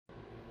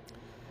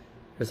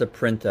Here's a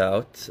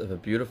printout of a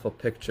beautiful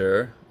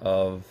picture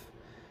of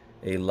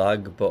a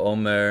Lag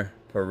BaOmer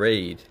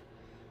parade,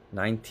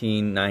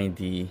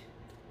 1990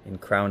 in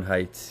Crown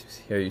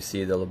Heights. Here you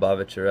see the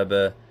Lubavitcher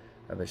Rebbe,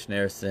 Rabbi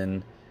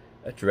Shimon,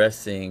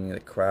 addressing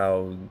the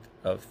crowd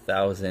of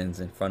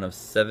thousands in front of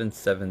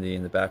 770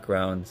 in the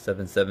background,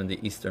 770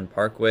 Eastern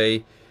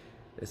Parkway.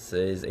 This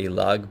is a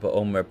Lag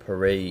BaOmer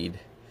parade.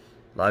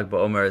 Lag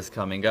BaOmer is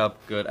coming up.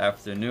 Good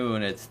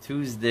afternoon. It's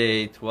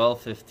Tuesday,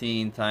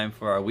 12:15, time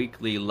for our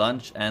weekly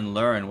Lunch and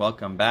Learn.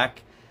 Welcome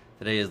back.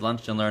 Today is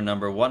Lunch and Learn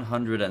number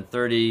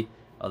 130,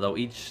 although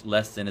each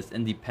lesson is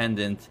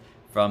independent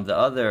from the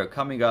other.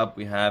 Coming up,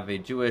 we have a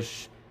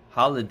Jewish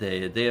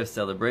holiday, a day of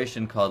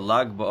celebration called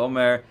Lag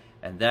BaOmer,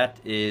 and that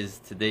is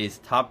today's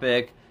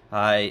topic.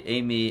 Hi,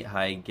 Amy.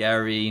 Hi,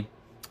 Gary.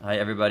 Hi,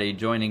 everybody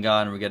joining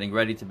on. We're getting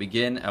ready to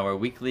begin our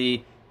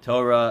weekly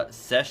Torah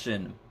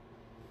session.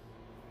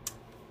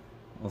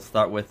 We'll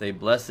start with a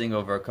blessing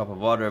over a cup of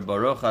water.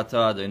 Baruch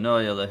atah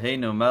Adonai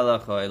Eloheinu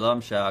melech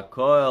haolam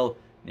she'akol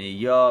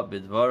niyah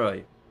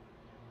b'dvaroi.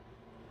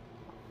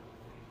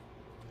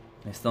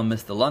 I still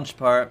missed the lunch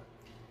part,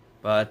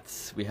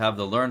 but we have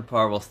the learn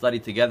part. We'll study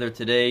together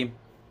today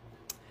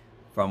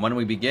from when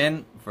we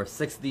begin for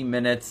 60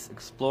 minutes,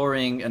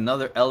 exploring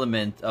another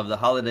element of the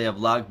holiday of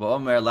Lag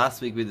BaOmer.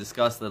 Last week we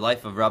discussed the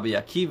life of Rabbi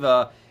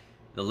Akiva,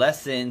 the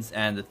lessons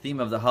and the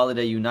theme of the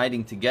holiday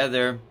uniting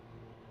together.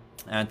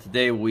 And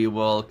today we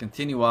will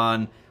continue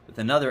on with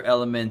another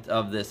element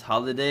of this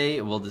holiday.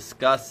 We'll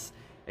discuss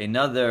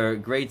another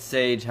great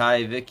sage,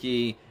 hi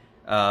Vicky,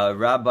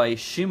 Rabbi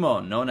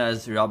Shimon, known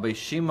as Rabbi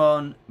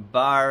Shimon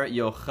bar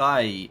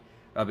Yochai.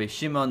 Rabbi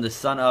Shimon, the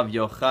son of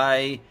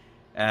Yochai.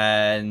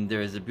 And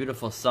there is a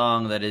beautiful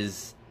song that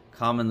is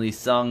commonly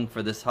sung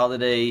for this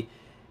holiday.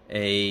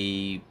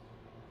 I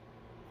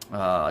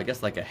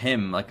guess like a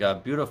hymn, like a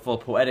beautiful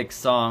poetic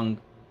song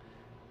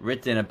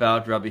written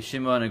about Rabbi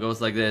Shimon. It goes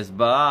like this: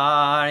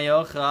 Bar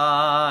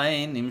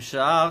Yochai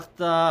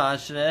nimshachta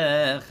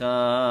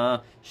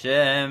ashrecha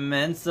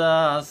shemen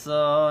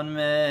sason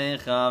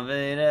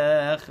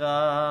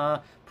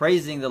mechaverecha,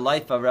 praising the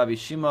life of Rabbi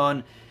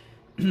Shimon.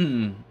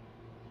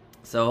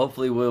 So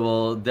hopefully we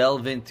will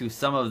delve into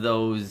some of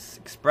those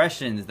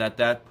expressions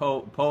that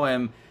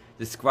poem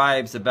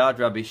describes about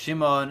Rabbi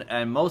Shimon,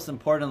 and most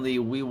importantly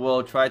we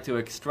will try to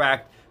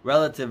extract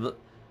relevant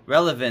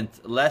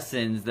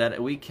lessons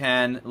that we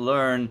can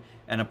learn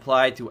and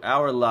apply to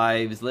our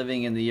lives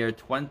living in the year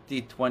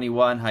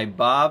 2021. Hi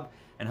Bob,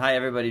 and hi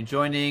everybody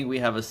joining. We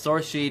have a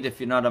source sheet. If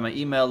you're not on my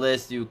email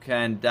list, you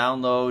can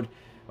download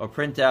or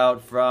print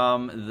out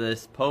from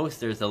this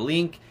post. There's a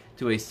link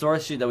to a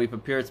source sheet that we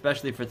prepared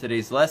especially for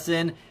today's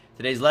lesson.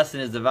 Today's lesson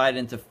is divided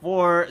into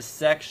 4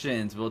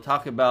 sections. We'll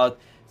talk about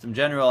some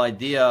general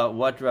idea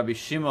what Rabbi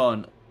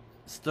Shimon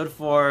stood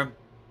for.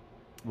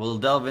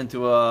 We'll zoom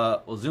into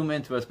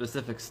a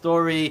specific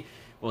story.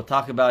 We'll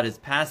talk about his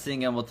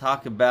passing, and we'll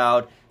talk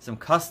about some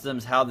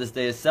customs, how this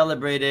day is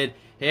celebrated.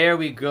 Here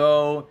we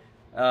go.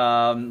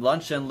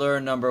 Lunch and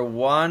Learn number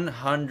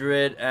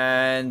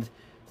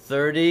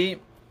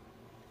 130.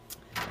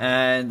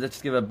 And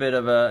let's give a bit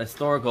of a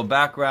historical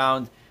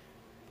background.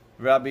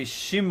 Rabbi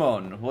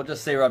Shimon, we'll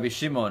just say Rabbi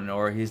Shimon,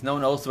 or he's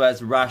known also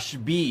as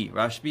Rashbi.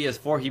 Rashbi has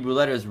 4 Hebrew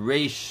letters.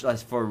 Reish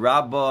as for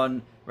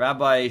Rabbon,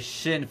 Rabbi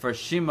Shin for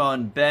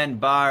Shimon, Ben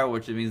Bar,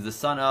 which means the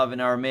son of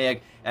in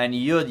Aramaic, and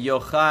Yud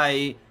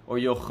Yochai or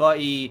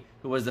Yochai,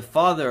 who was the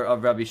father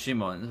of Rabbi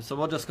Shimon. So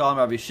we'll just call him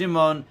Rabbi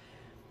Shimon.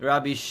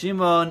 Rabbi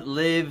Shimon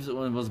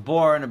was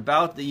born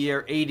about the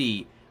year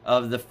 80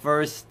 of the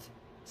 1st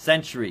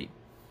century.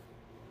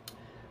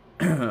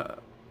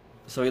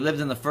 So he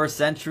lived in the 1st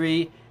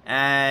century,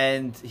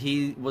 and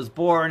he was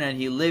born and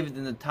he lived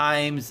in the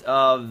times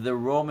of the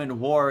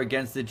Roman war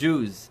against the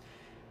Jews.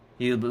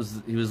 He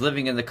was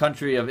living in the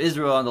country of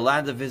Israel, in the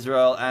land of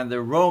Israel, and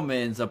the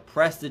Romans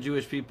oppressed the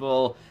Jewish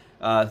people.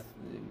 I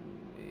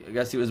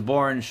guess he was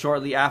born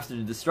shortly after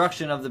the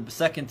destruction of the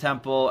Second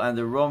Temple, and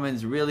the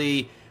Romans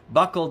really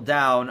buckled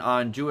down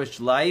on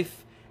Jewish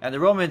life. And the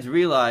Romans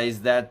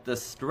realized that the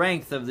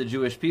strength of the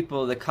Jewish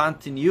people, the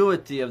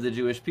continuity of the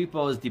Jewish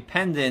people, is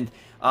dependent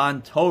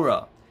on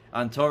Torah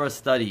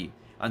study,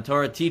 on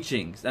Torah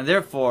teachings. And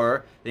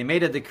therefore, they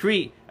made a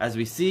decree, as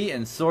we see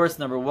in source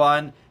number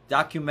 1,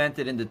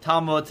 documented in the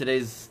Talmud.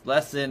 Today's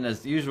lesson,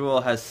 as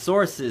usual, has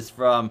sources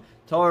from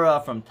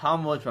Torah, from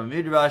Talmud, from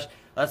Midrash.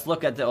 Let's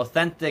look at the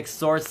authentic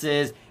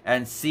sources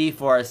and see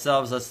for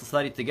ourselves. Let's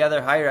study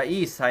together. Hi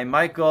Rais, hi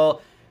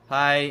Michael,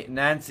 hi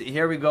Nancy.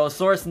 Here we go.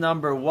 Source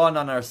number 1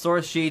 on our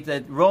source sheet,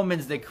 that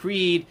Romans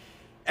decreed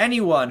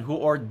anyone who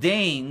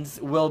ordains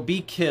will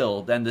be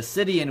killed, and the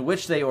city in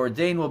which they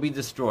ordain will be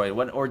destroyed.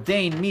 What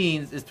ordain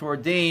means is to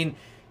ordain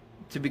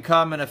to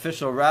become an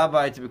official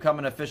rabbi, to become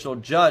an official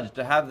judge,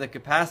 to have the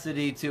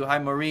capacity to, hi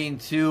Maureen,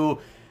 to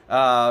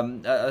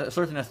a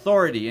certain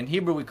authority. In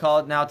Hebrew we call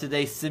it now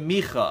today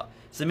semicha.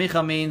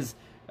 Semicha means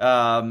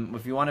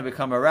if you want to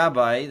become a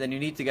rabbi, then you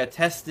need to get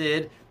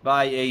tested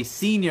by a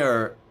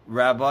senior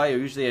rabbi, or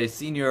usually a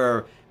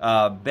senior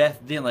Beth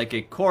Din, like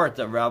a court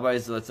of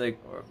rabbis, let's say.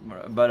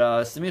 But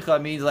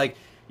semicha means like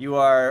you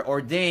are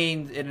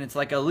ordained, and it's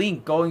like a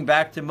link going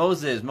back to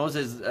Moses.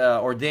 Moses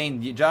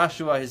ordained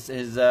Joshua,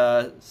 his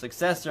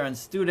successor and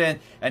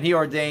student, and he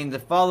ordained the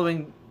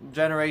following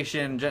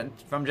generation,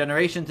 from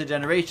generation to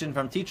generation,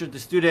 from teacher to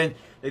student.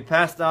 They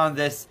passed on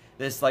this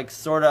like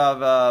sort of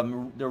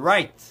the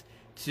right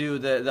to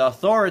the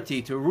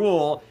authority to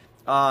rule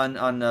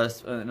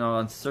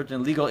on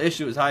certain legal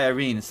issues. Hi,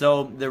 Irene.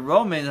 So the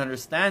Romans,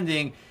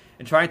 understanding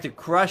and trying to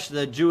crush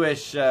the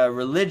Jewish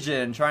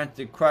religion, trying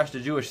to crush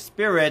the Jewish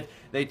spirit,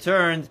 they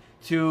turned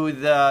to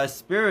the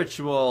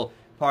spiritual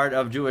part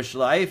of Jewish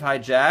life. Hi,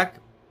 Jack.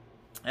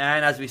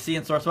 And as we see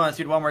in source 1, let's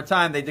read one more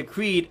time. They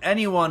decreed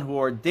anyone who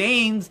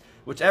ordains,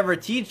 whichever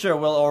teacher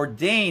will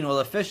ordain, will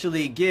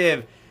officially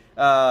give,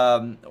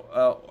 I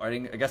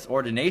guess,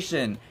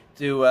 ordination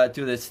to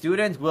the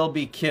student, will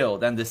be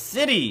killed. And the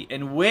city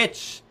in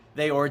which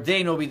they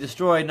ordain will be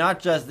destroyed. Not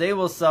just they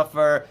will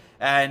suffer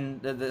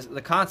and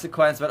the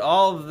consequence, but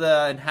all of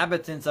the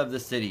inhabitants of the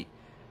city.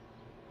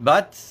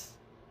 But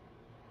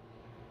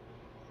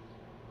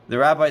the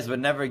rabbis would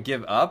never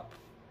give up.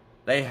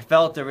 They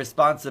felt a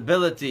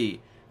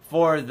responsibility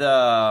for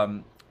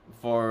the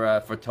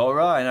for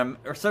Torah, and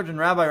a certain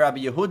rabbi, Rabbi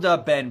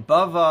Yehuda ben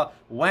Bava,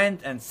 went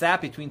and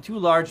sat between two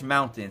large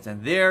mountains,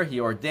 and there he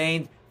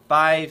ordained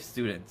 5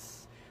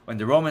 students. When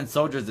the Roman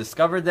soldiers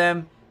discovered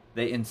them,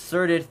 they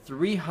inserted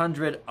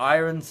 300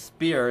 iron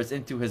spears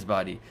into his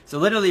body. So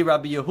literally,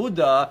 Rabbi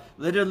Yehuda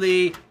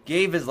literally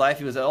gave his life.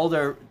 He was an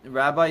older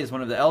rabbi, he was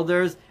one of the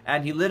elders,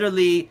 and he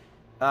literally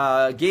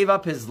gave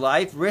up his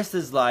life, risked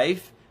his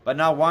life, but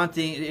not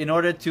wanting, in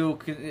order to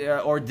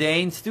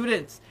ordain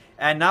students,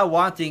 and not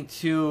wanting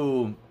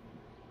to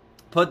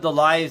put the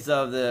lives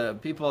of the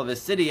people of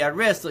his city at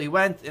risk. So he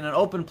went in an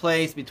open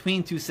place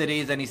between 2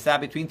 cities, and he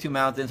sat between 2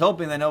 mountains,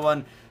 hoping that no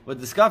one would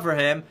discover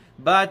him.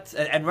 But,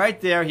 and right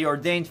there, he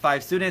ordained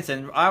 5 students,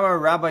 and our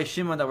Rabbi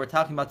Shimon that we're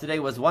talking about today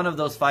was one of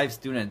those 5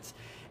 students.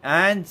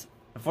 And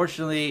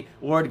unfortunately,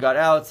 word got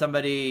out.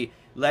 Somebody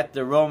let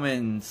the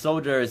Roman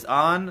soldiers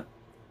on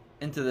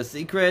into the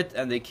secret,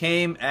 and they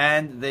came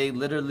and they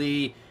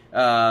literally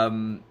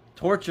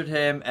tortured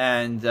him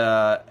and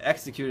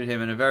executed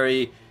him in a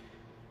very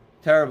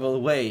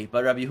terrible way.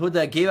 But Rabbi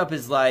Yehuda gave up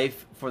his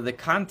life for the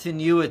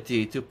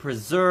continuity, to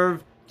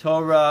preserve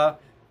Torah,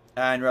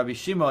 and Rabbi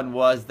Shimon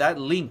was that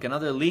link,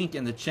 another link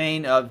in the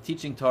chain of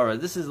teaching Torah.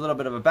 This is a little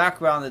bit of a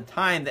background, the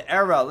time, the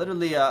era,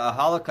 literally a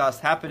Holocaust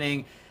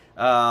happening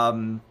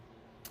for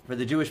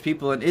the Jewish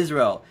people in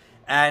Israel.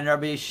 And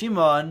Rabbi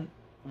Shimon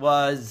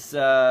was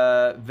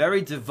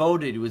very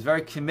devoted, he was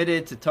very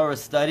committed to Torah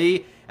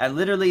study, and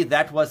literally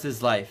that was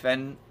his life.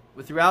 And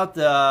throughout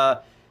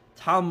the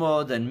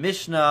Talmud and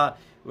Mishnah,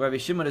 Rabbi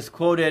Shimon is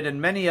quoted,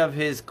 and many of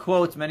his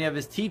quotes, many of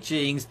his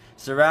teachings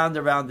surround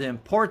around the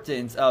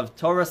importance of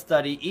Torah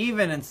study,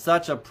 even in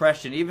such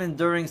oppression, even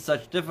during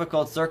such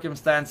difficult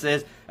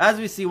circumstances. As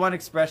we see one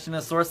expression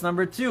in source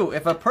number 2,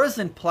 if a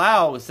person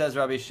plows, says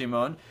Rabbi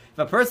Shimon, if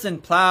a person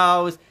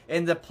plows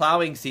in the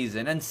plowing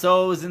season, and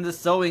sows in the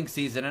sowing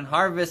season, and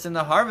harvests in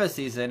the harvest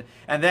season,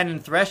 and then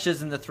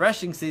threshes in the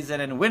threshing season,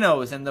 and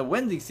winnows in the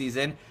windy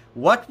season,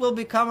 what will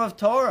become of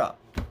Torah?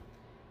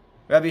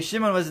 Rabbi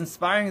Shimon was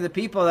inspiring the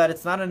people that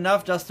it's not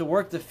enough just to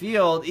work the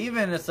field.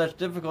 Even in such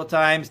difficult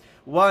times,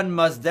 one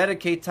must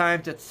dedicate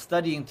time to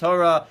studying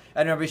Torah.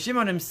 And Rabbi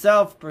Shimon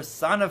himself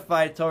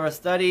personified Torah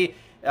study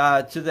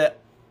to the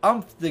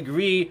umpth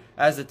degree.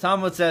 As the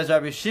Talmud says,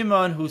 Rabbi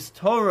Shimon, whose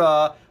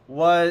Torah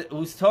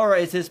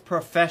is his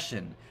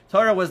profession.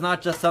 Torah was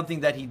not just something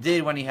that he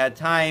did when he had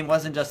time,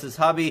 wasn't just his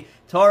hobby.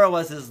 Torah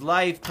was his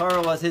life,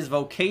 Torah was his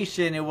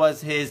vocation, it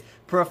was his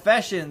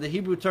profession. The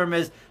Hebrew term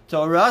is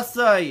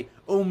Torasai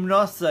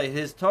Umnosai.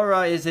 His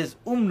Torah is his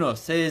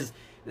umnos,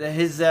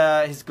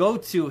 his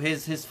go-to,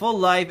 his full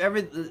life.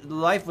 Every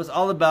life was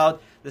all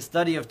about the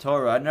study of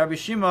Torah. And Rabbi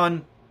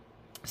Shimon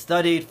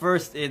studied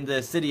first in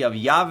the city of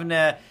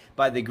Yavne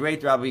by the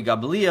great Rabbi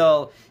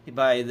Gamliel,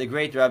 by the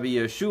great Rabbi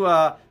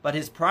Yeshua, but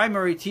his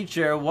primary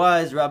teacher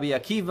was Rabbi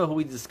Akiva, who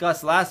we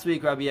discussed last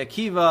week. Rabbi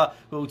Akiva,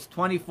 whose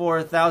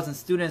 24,000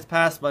 students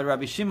passed, but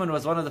Rabbi Shimon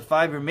was one of the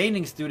 5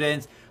 remaining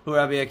students who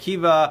Rabbi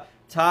Akiva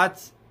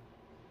taught,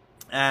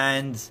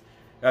 and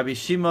Rabbi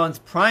Shimon's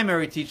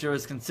primary teacher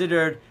was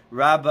considered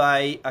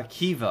Rabbi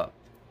Akiva.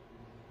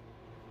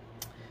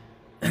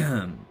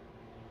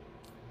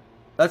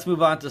 Let's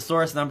move on to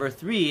source number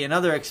 3,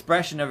 another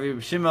expression of Rabbi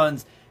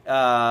Shimon's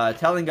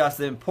telling us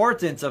the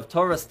importance of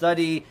Torah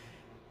study.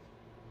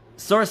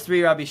 Source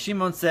 3, Rabbi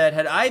Shimon said,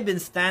 had I been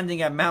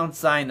standing at Mount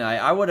Sinai,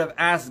 I would have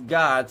asked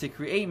God to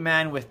create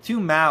man with 2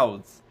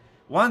 mouths,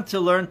 one to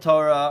learn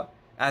Torah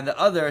and the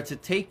other to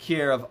take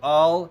care of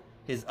all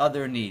his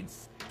other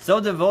needs. So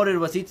devoted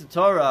was he to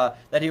Torah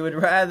that he would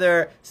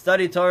rather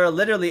study Torah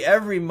literally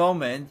every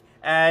moment,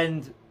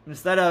 and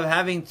instead of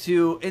having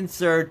to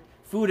insert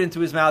food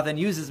into his mouth and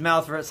use his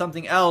mouth for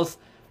something else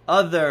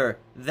other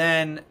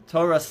than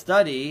Torah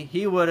study,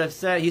 he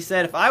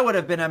said, if I would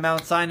have been at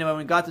Mount Sinai when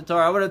we got to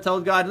Torah, I would have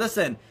told God,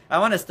 listen, I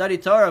want to study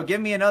Torah,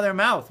 give me another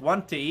mouth,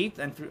 one to eat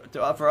and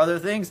for other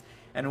things,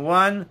 and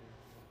one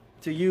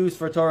to use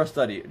for Torah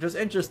study. Just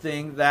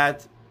interesting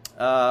that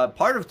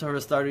part of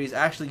Torah study is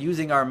actually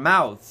using our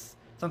mouths.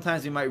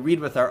 Sometimes we might read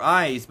with our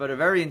eyes, but a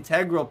very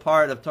integral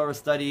part of Torah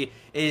study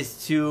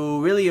is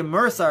to really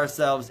immerse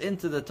ourselves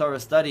into the Torah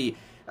study.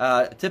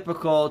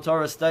 Typical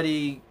Torah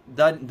study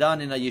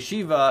done in a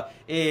yeshiva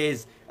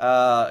is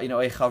a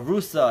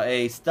chavrusa,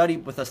 a study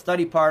with a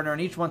study partner, and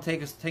each one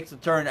takes a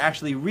turn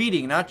actually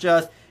reading, not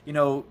just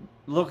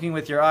looking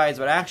with your eyes,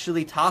 but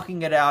actually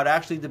talking it out,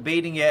 actually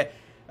debating it.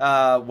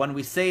 When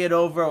we say it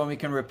over, when we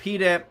can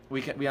repeat it,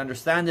 we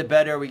understand it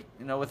better.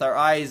 With our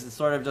eyes, it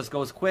sort of just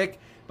goes quick.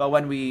 But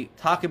when we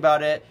talk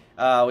about it,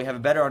 we have a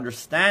better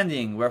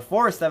understanding. We're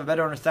forced to have a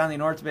better understanding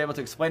in order to be able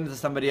to explain it to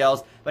somebody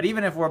else. But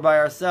even if we're by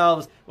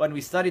ourselves, when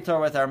we study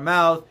Torah with our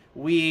mouth,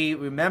 we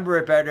remember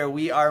it better.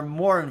 We are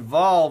more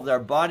involved. Our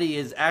body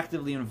is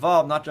actively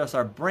involved, not just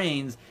our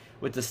brains,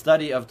 with the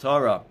study of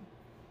Torah.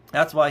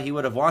 That's why he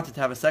would have wanted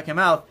to have a second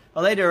mouth.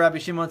 But later, Rabbi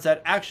Shimon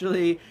said,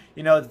 actually,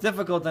 it's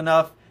difficult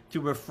enough to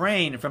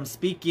refrain from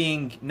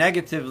speaking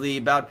negatively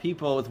about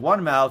people with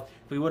one mouth.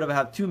 If we would have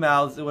had two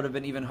mouths, it would have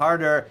been even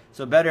harder.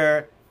 So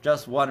better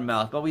just one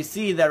mouth. But we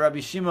see that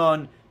Rabbi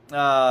Shimon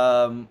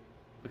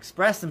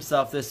expressed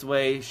himself this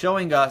way,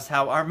 showing us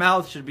how our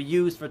mouth should be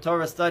used for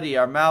Torah study.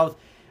 Our mouth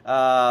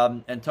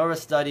and Torah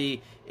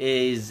study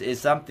is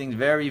something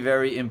very,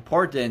 very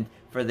important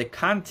for the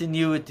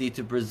continuity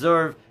to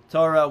preserve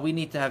Torah. We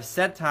need to have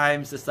set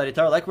times to study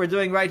Torah, like we're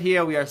doing right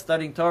here. We are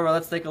studying Torah.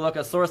 Let's take a look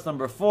at source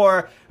number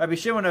 4. Rabbi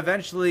Shimon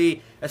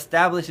eventually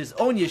established his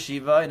own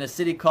yeshiva in a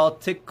city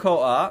called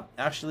Tekoa.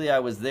 Actually, I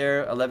was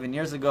there 11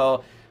 years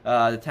ago.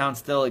 The town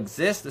still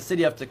exists. The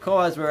city of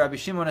Tekoa is where Rabbi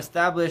Shimon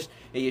established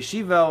a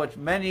yeshiva,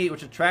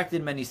 which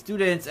attracted many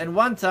students. And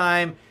one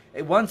time,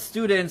 one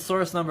student,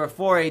 source number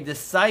 4, a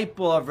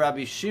disciple of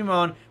Rabbi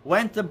Shimon,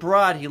 went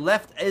abroad. He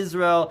left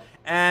Israel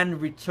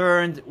and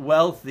returned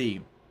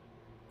wealthy.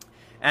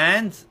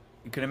 And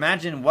you can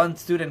imagine one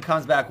student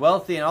comes back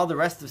wealthy and all the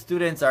rest of the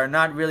students are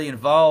not really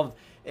involved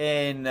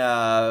in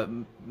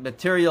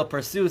material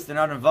pursuits. They're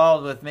not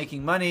involved with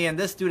making money. And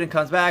this student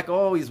comes back,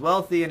 he's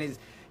wealthy and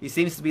he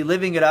seems to be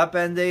living it up.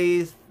 And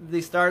they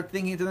start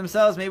thinking to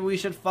themselves, maybe we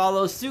should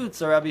follow suit.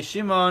 So Rabbi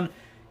Shimon,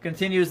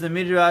 continues the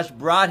Midrash,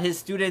 brought his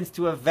students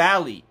to a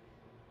valley,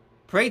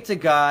 prayed to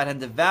God,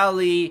 and the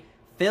valley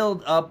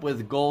filled up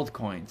with gold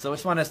coins. So I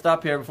just want to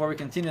stop here before we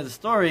continue the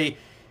story.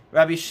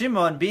 Rabbi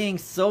Shimon, being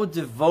so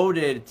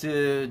devoted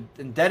to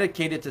and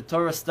dedicated to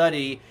Torah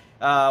study,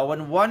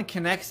 when one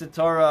connects to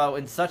Torah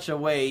in such a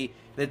way,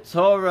 the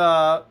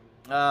Torah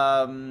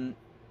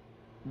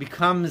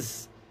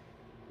becomes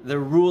the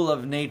rule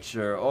of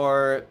nature,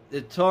 or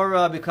the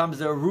Torah becomes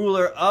the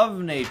ruler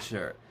of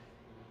nature.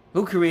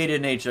 Who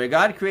created nature?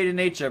 God created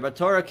nature, but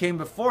Torah came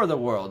before the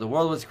world. The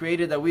world was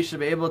created that we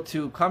should be able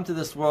to come to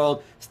this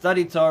world,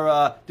 study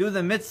Torah, do the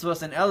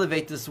mitzvahs, and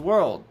elevate this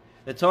world.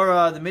 The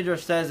Torah, the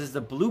Midrash says, is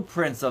the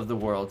blueprints of the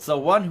world. So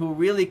one who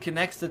really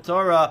connects to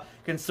Torah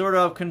can sort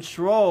of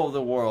control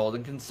the world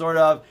and can sort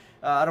of,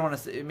 I don't want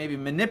to say, maybe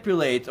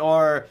manipulate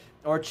or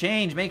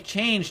change, make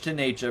change to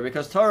nature,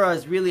 because Torah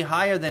is really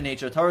higher than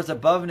nature. Torah is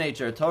above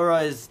nature.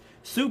 Torah is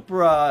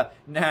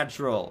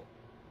supranatural.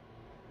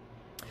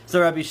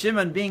 So Rabbi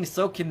Shimon, being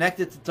so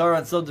connected to Torah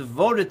and so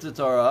devoted to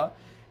Torah,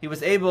 he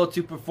was able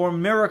to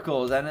perform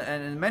miracles. And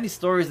in many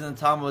stories in the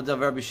Talmud of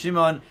Rabbi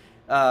Shimon,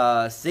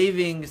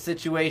 saving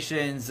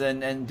situations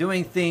and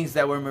doing things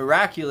that were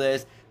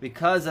miraculous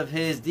because of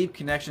his deep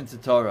connection to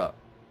Torah.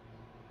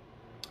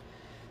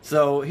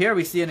 So here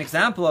we see an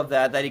example of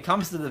that he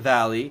comes to the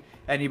valley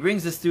and he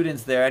brings the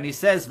students there and he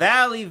says,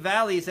 valley,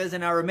 valley, he says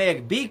in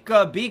Aramaic,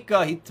 bika,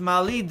 bika,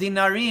 hitmali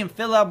dinarim,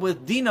 fill up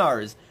with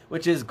dinars,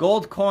 which is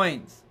gold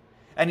coins.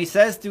 And he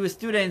says to his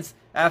students,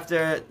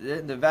 after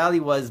the valley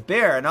was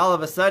bare, and all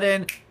of a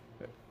sudden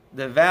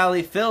the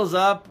valley fills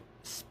up,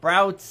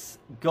 sprouts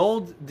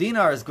gold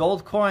dinars,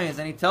 gold coins,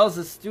 and he tells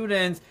the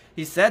students,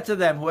 he said to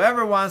them,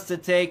 whoever wants to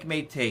take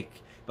may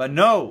take, but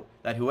know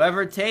that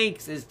whoever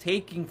takes is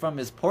taking from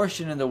his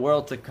portion in the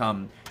world to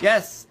come.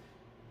 Yes,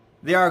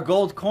 there are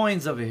gold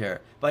coins over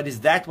here, but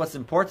is that what's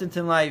important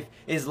in life?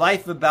 Is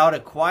life about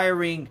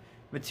acquiring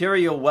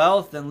material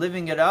wealth and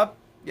living it up?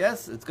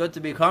 Yes, it's good to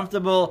be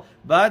comfortable,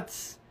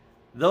 but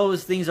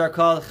those things are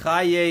called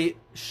chaye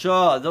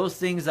shah. Those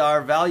things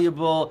are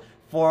valuable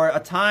for a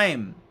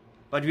time,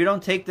 but you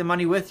don't take the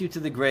money with you to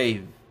the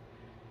grave.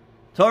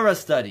 Torah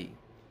study,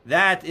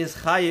 that is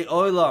chaye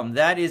olam.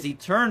 That is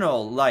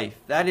eternal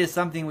life. That is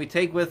something we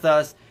take with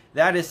us.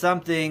 That is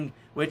something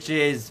which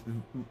is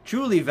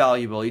truly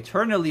valuable,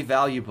 eternally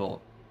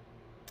valuable.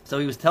 So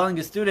he was telling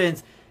his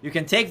students, you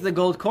can take the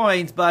gold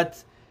coins,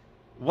 but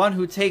one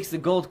who takes the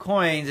gold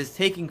coins is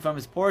taking from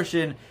his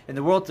portion in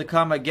the world to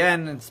come,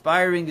 again,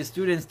 inspiring the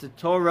students to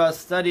Torah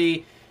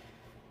study.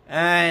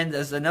 And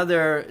as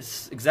another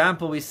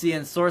example we see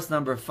in source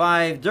number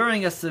 5,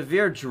 during a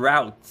severe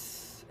drought,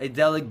 a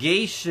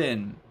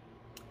delegation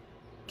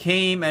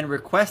came and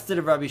requested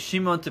of Rabbi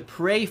Shimon to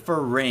pray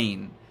for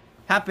rain.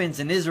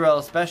 Happens in Israel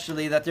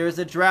especially that there is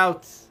a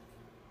drought.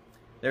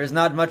 There is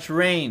not much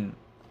rain.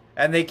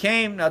 And they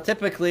came, now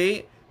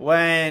typically,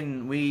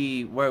 when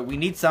we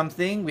need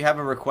something, we have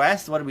a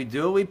request, what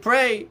do? We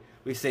pray.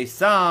 We say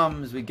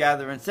psalms, we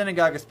gather in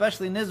synagogue,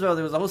 especially in Israel.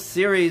 There was a whole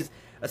series,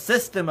 a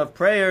system of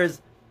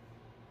prayers.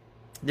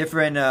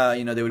 Different,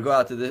 they would go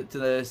out to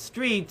the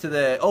street, to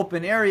the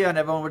open area, and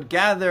everyone would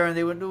gather, and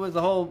there was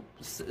a whole,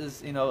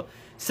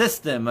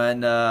 system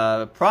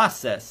and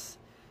process,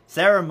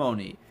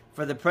 ceremony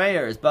for the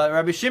prayers. But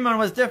Rabbi Shimon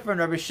was different.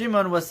 Rabbi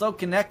Shimon was so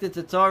connected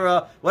to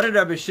Torah. What did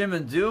Rabbi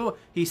Shimon do?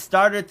 He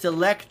started to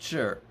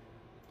lecture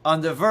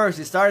on the verse.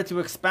 He started to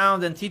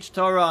expound and teach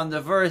Torah on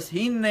the verse.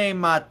 Hine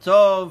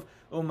matov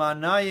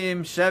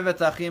umanayim shevet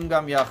achim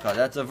gam yachad.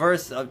 That's a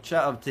verse of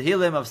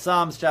Tehillim, of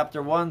Psalms,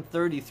 chapter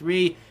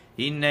 133.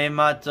 Hine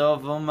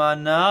matov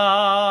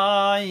umanayim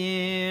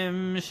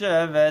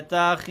shevet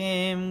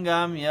achim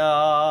gam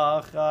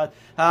yachad.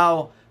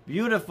 How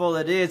beautiful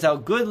it is, how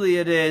goodly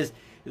it is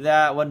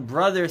that when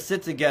brothers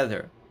sit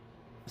together.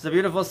 It's a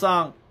beautiful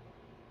song.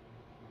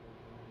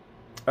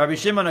 Rabbi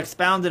Shimon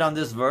expounded on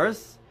this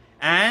verse,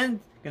 and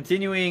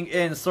continuing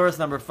in source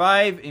number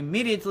 5,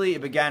 immediately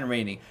it began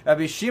raining.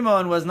 Rabbi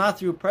Shimon was not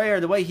through prayer.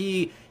 The way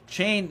he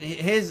changed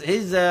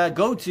his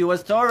go-to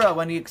was Torah.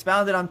 When he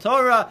expounded on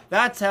Torah,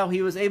 that's how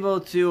he was able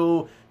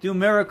to do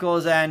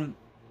miracles and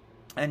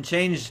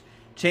change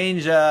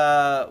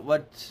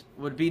what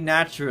would be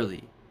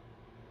naturally.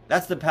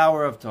 That's the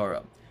power of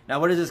Torah. Now,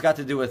 what has this got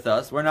to do with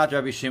us? We're not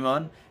Rabbi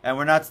Shimon, and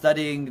we're not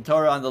studying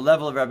Torah on the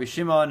level of Rabbi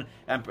Shimon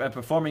and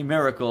performing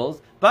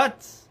miracles.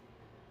 But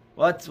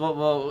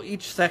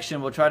each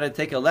section will try to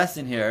take a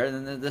lesson here.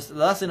 And the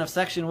lesson of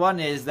section 1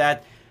 is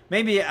that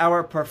maybe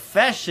our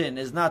profession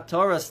is not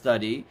Torah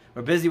study.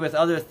 We're busy with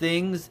other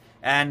things,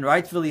 and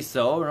rightfully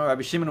so.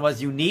 Rabbi Shimon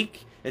was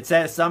unique. It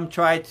says some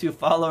tried to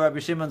follow Rabbi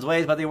Shimon's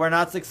ways, but they were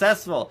not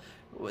successful.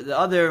 The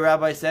other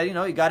rabbi said,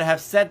 you got to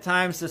have set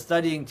times to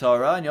studying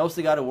Torah, and you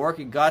also got to work.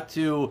 You got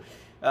to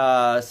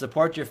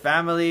support your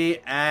family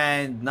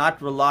and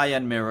not rely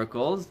on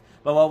miracles.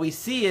 But what we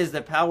see is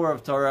the power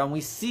of Torah, and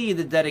we see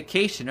the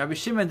dedication. Rabbi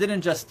Shimon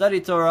didn't just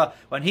study Torah.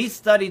 When he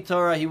studied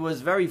Torah, he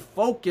was very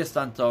focused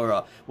on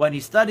Torah. When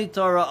he studied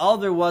Torah, all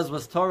there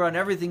was Torah, and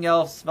everything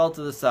else fell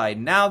to the side.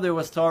 Now there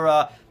was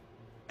Torah,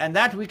 and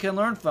that we can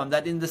learn from.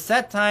 That in the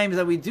set times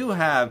that we do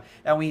have,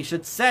 and we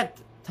should set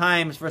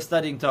times for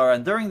studying Torah,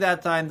 and during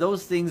that time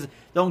those things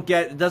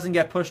doesn't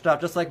get pushed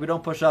off, just like we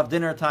don't push off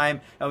dinner time,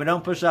 and we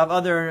don't push off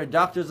other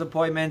doctor's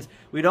appointments.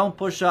 We don't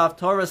push off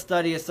Torah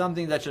study. Is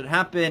something that should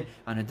happen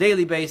on a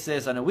daily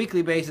basis, on a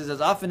weekly basis, as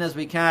often as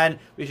we can.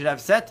 We should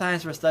have set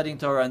times for studying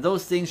Torah, and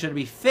those things should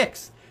be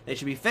fixed. They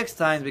should be fixed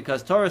times,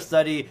 because Torah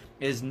study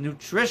is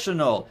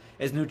nutritional,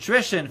 is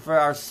nutrition for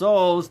our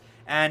souls.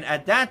 And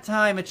at that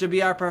time, it should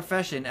be our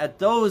profession. At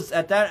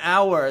that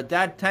hour, at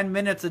that 10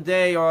 minutes a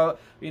day, or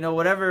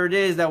whatever it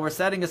is that we're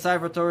setting aside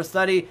for Torah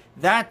study,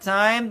 that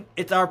time,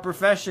 it's our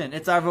profession.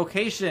 It's our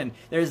vocation.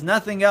 There's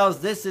nothing else.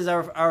 This is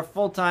our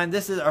full time.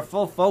 This is our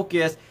full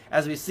focus.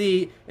 As we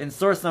see in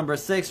source number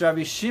 6,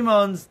 Rabbi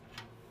Shimon's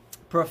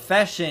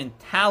profession,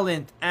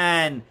 talent,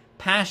 and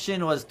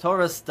passion was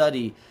Torah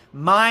study.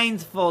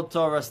 Mindful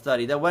Torah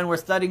study. That when we're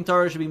studying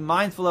Torah, we should be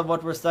mindful of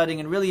what we're studying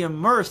and really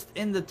immersed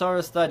in the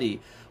Torah study.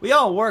 We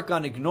all work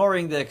on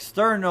ignoring the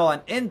external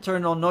and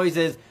internal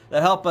noises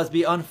that help us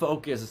be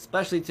unfocused,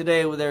 especially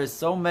today where there's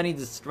so many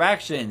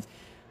distractions.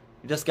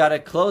 We just got to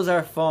close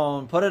our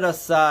phone, put it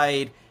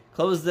aside,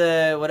 close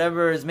the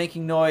whatever is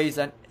making noise,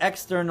 and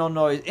external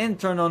noise,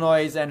 internal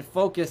noise, and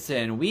focus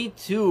in. We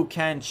too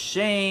can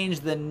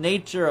change the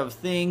nature of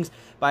things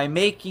by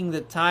making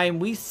the time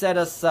we set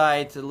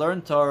aside to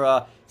learn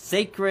Torah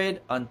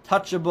sacred,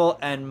 untouchable,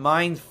 and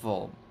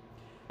mindful.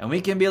 And we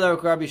can be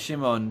like Rabbi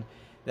Shimon,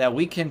 that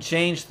we can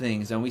change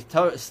things, and we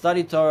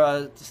study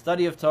Torah. The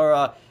study of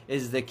Torah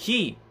is the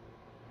key.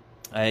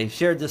 I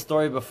shared this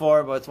story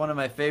before, but it's one of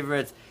my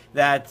favorites.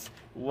 That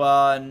there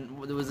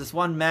was this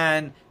one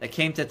man that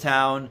came to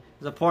town.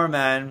 He was a poor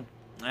man,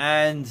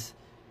 and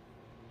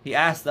he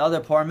asked the other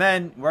poor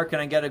men, "Where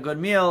can I get a good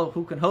meal?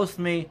 Who can host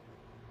me?"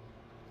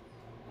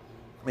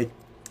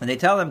 And they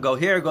tell him, "Go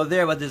here, go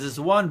there, but there's this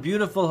one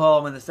beautiful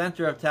home in the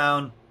center of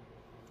town,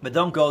 but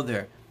don't go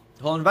there.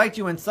 He'll invite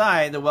you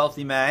inside, the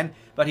wealthy man,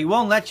 but he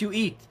won't let you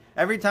eat.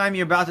 Every time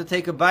you're about to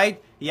take a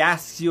bite, he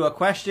asks you a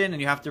question, and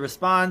you have to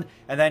respond,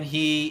 and then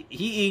he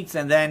eats,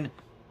 and then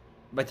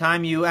by the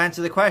time you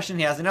answer the question,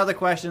 he has another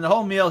question. The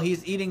whole meal,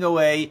 he's eating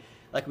away,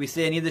 like we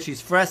say in Yiddish,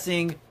 he's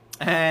fressing,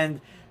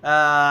 and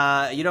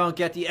you don't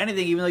get to eat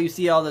anything, even though you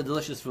see all the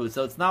delicious food.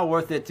 So it's not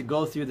worth it to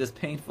go through this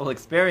painful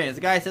experience."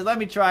 The guy says, "Let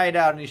me try it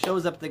out," and he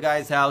shows up at the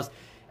guy's house,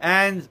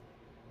 and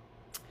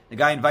the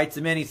guy invites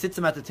him in. He sits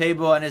him at the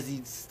table, and as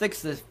he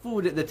sticks the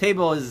food, the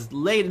table is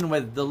laden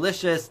with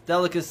delicious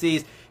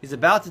delicacies. He's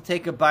about to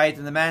take a bite,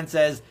 and the man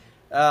says,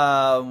 "Where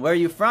are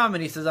you from?"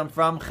 And he says, "I'm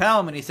from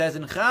Chelm." And he says,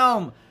 "In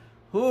Chelm,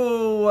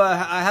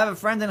 I have a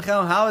friend in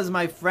Chelm. How is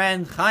my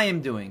friend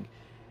Chaim doing?"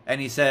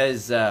 And he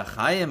says,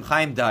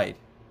 Chaim died.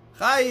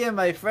 "Chaim,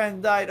 my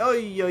friend died.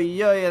 Oy,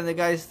 oy, oy." And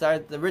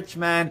the rich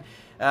man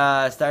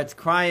starts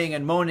crying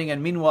and moaning,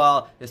 and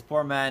meanwhile, this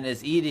poor man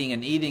is eating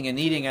and eating and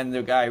eating, and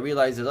the guy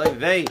realizes, "Oy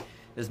vey,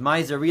 this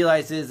miser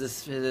realizes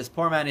this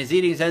poor man is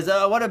eating. He says,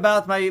 what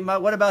about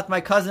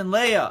my cousin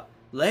Leah?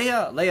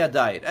 Leah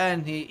died.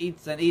 And he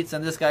eats and eats,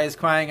 and this guy is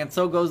crying, and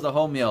so goes the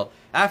whole meal.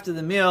 After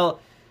the meal,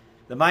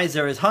 the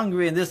miser is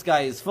hungry, and this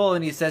guy is full,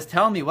 and he says,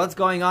 tell me, what's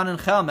going on in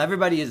Chelm?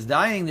 Everybody is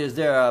dying. Is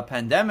there a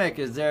pandemic?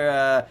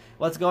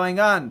 What's going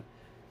on?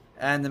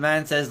 And the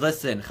man says,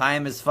 listen,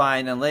 Chaim is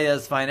fine, and Leah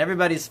is fine,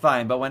 everybody's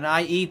fine. But when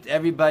I eat,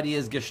 everybody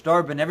is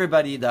gestorben,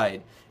 everybody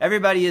died.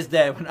 Everybody is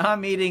dead. When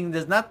I'm eating,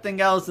 there's nothing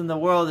else in the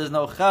world. There's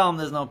no Chelm,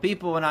 there's no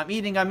people. When I'm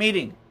eating, I'm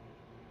eating.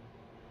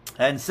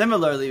 And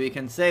similarly, we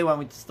can say when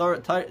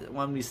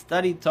we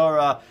study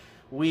Torah,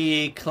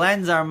 we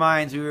cleanse our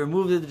minds, we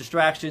remove the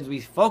distractions, we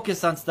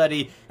focus on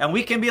study, and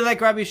we can be like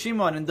Rabbi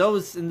Shimon. In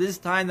this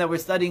time that we're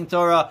studying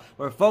Torah,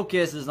 we're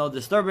focused, there's no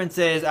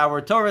disturbances,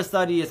 our Torah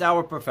study is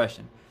our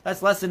profession.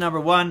 That's lesson number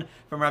 1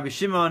 from Rabbi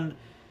Shimon.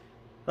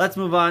 Let's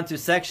move on to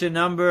section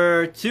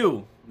number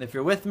 2. If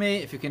you're with me,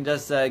 if you can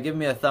just give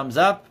me a thumbs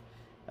up,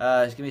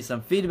 just give me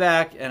some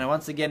feedback, and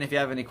once again, if you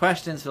have any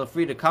questions, feel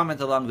free to comment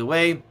along the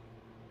way.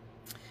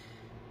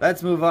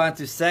 Let's move on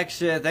to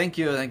section. Thank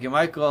you,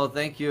 Michael.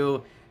 Thank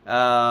you.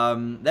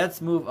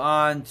 Let's move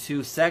on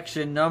to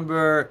section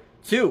number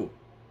 2.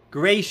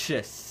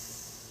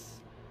 Gracious.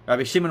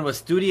 Rabbi Shimon was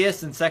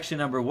studious in section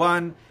number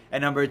 1.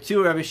 And number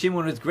 2, Rabbi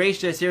Shimon was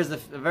gracious. Here's a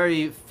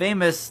very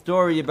famous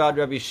story about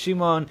Rabbi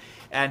Shimon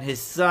and his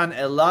son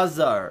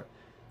Elazar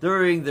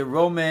during the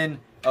Roman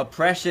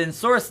oppression.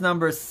 Source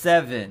number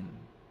 7.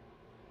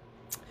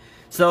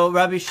 So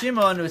Rabbi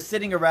Shimon was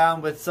sitting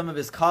around with some of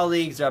his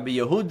colleagues, Rabbi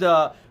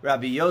Yehuda,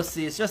 Rabbi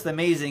Yossi. It's just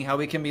amazing how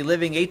we can be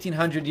living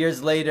 1800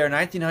 years later,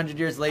 1900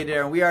 years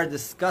later, and we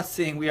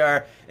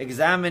are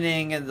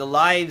examining the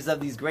lives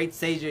of these great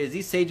sages.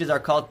 These sages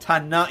are called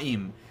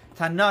Tanaim.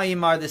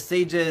 Tanaim are the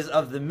sages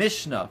of the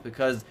Mishnah,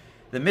 because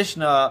the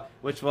Mishnah,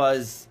 which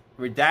was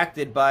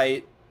redacted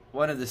by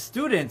one of the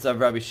students of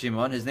Rabbi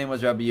Shimon, his name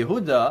was Rabbi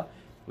Yehuda.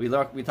 We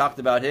talked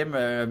about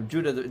him,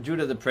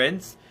 Judah the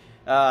prince.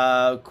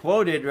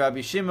 Quoted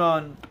Rabbi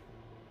Shimon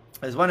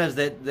as one of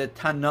the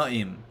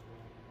Tanaim.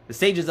 The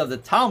sages of the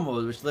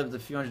Talmud, which lived a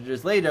few hundred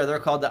years later, they're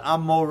called the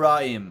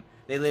Amoraim.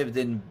 They lived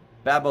in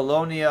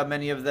Babylonia,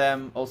 many of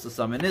them, also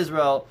some in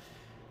Israel.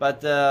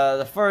 But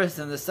the first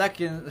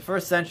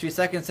century,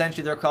 second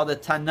century, they're called the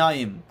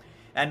Tanaim.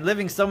 And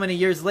living so many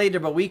years later,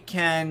 but we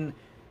can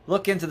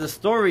look into the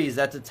stories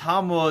that the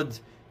Talmud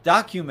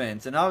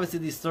documents. And obviously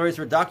these stories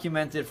were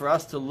documented for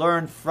us to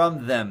learn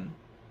from them.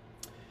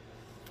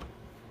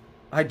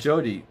 Hi,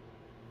 Jody.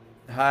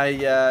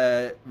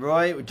 Hi,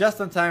 Roy. We're just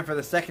on time for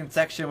the second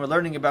section. We're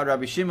learning about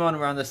Rabbi Shimon.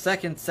 We're on the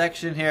second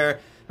section here.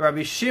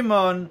 Rabbi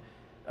Shimon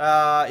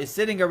is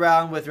sitting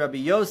around with Rabbi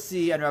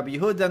Yossi and Rabbi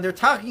Yehuda, and they're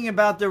talking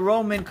about the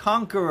Roman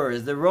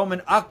conquerors, the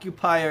Roman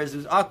occupiers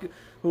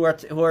who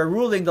are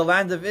ruling the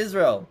land of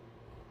Israel.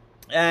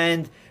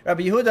 And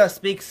Rabbi Yehuda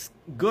speaks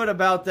good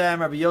about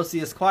them. Rabbi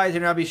Yossi is quiet.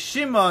 And Rabbi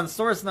Shimon,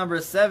 source number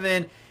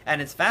 7,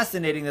 and it's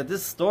fascinating that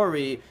this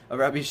story of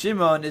Rabbi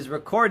Shimon is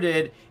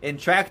recorded in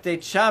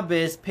Tractate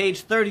Shabbos,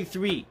 page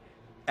 33.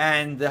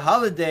 And the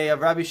holiday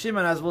of Rabbi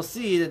Shimon, as we'll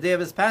see, the day of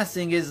his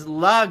passing, is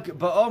Lag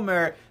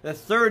BaOmer, the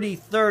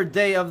 33rd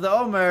day of the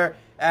Omer.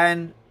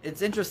 And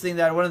it's interesting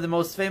that one of the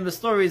most famous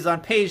stories is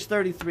on page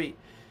 33.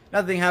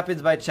 Nothing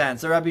happens by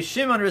chance. So Rabbi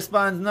Shimon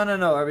responds, no.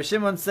 Rabbi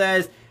Shimon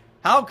says,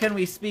 how can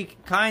we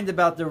speak kind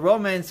about the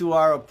Romans who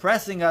are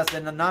oppressing us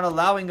and not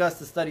allowing us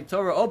to study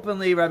Torah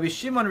openly? Rabbi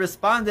Shimon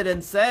responded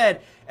and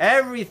said,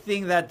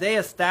 everything that they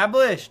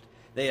established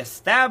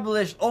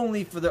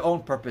only for their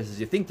own purposes.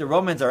 You think the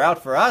Romans are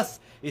out for us?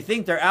 You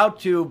think they're out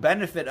to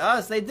benefit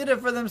us? They did it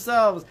for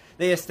themselves.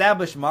 They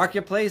established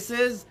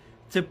marketplaces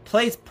to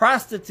place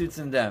prostitutes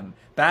in them,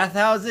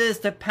 bathhouses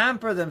to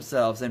pamper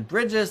themselves, and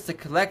bridges to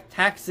collect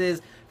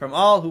taxes from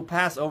all who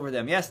pass over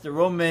them. Yes, the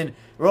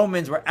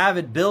Romans were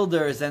avid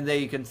builders, and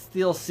you can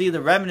still see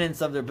the remnants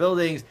of their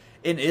buildings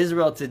in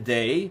Israel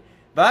today,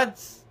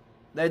 but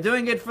they're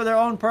doing it for their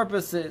own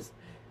purposes.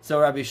 So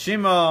Rabbi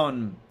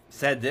Shimon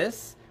said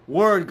this,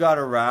 word got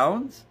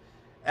around,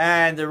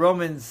 and the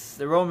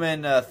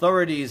Roman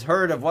authorities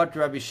heard of what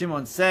Rabbi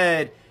Shimon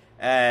said,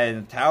 and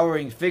a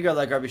towering figure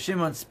like Rabbi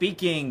Shimon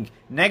speaking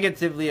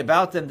negatively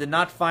about them did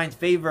not find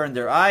favor in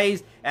their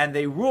eyes, and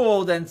they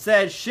ruled and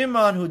said,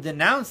 Shimon, who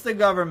denounced the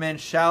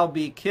government, shall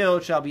be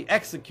killed, shall be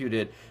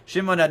executed.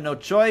 Shimon had no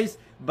choice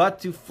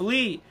but to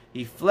flee.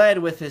 He fled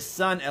with his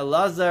son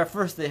Elazar.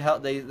 First they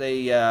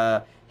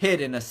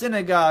hid in a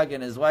synagogue,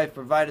 and his wife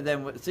provided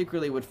them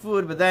secretly with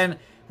food, but then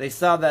they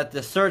saw that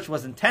the search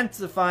was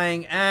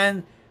intensifying,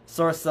 and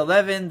source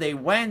 11, they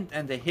went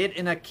and they hid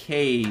in a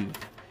cave.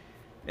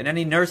 In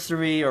any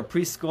nursery or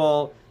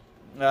preschool,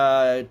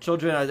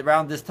 children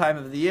around this time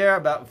of the year,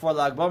 about before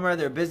Lag BaOmer,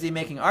 they're busy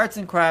making arts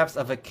and crafts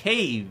of a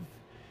cave.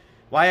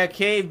 Why a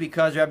cave?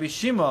 Because Rabbi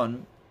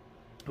Shimon,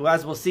 who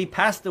as we'll see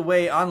passed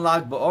away on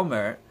Lag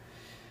BaOmer,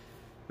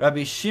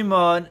 Rabbi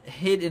Shimon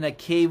hid in a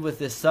cave with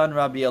his son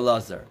Rabbi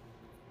Elazar.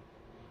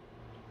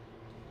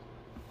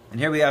 And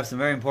here we have some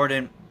very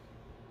important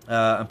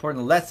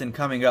lesson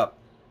coming up.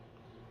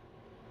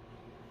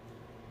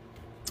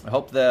 I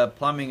hope the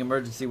plumbing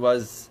emergency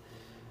was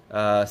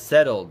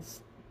settled.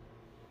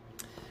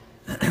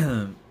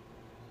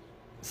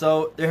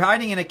 So they're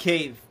hiding in a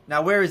cave.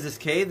 Now, where is this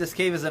cave? This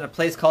cave is in a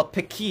place called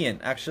Pekian.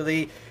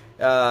 Actually,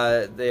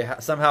 they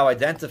somehow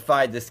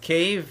identified this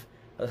cave.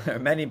 There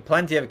are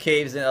plenty of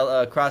caves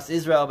across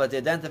Israel, but they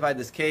identified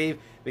this cave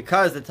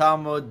because the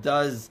Talmud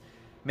does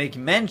make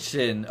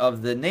mention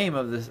of the name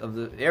of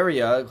the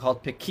area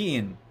called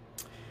Pekian.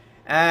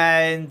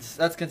 And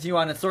let's continue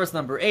on in source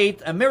number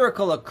 8. A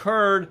miracle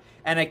occurred,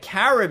 and a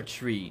carob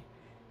tree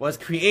was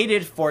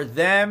created for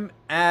them,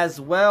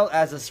 as well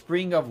as a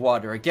spring of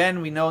water.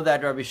 Again, we know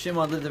that Rabbi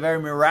Shimon lived a very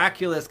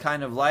miraculous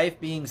kind of life,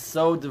 being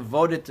so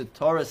devoted to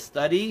Torah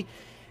study,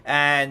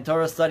 and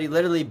Torah study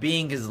literally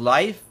being his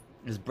life,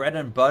 his bread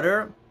and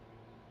butter.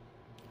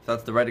 If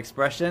that's the right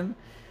expression,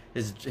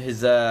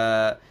 his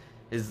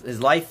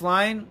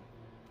lifeline.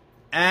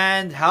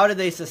 And how did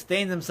they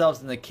sustain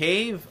themselves in the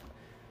cave?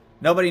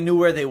 Nobody knew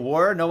where they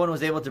were. No one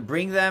was able to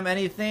bring them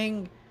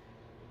anything.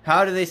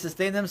 How do they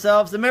sustain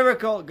themselves? The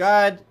miracle.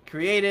 God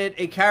created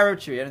a carob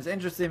tree. And it's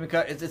interesting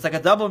because it's like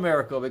a double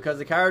miracle, because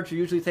the carob tree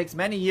usually takes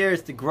many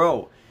years to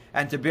grow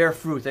and to bear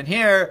fruit. And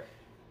here,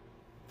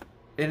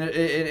 in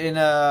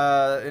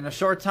a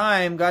short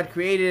time, God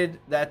created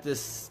that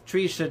this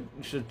tree should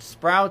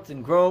sprout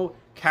and grow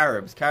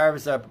carobs.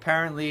 Carobs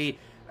apparently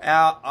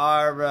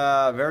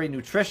are very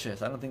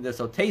nutritious. I don't think they're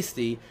so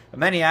tasty, but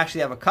many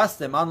actually have a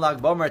custom, on Lag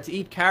Bomer, to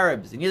eat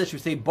carobs. In Yiddish we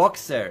say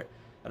bokser.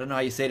 I don't know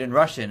how you say it in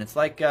Russian. It's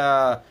like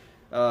a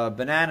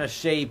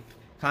banana-shaped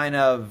kind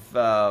of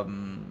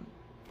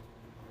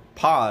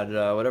pod,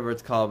 whatever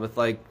it's called, with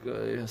like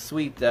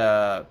sweet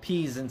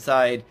peas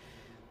inside.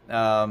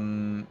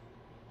 I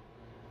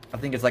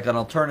think it's like an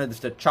alternative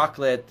to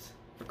chocolate,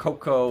 or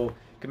cocoa. You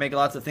can make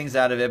lots of things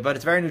out of it, but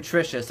it's very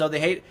nutritious. So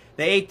they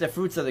ate the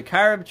fruits of the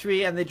carob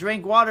tree, and they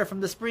drank water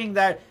from the spring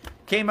that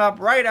came up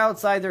right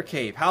outside their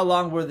cave. How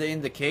long were they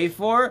in the cave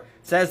for?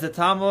 Says the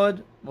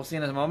Talmud, we'll see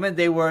in a moment,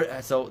 they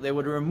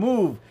would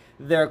remove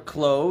their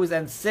clothes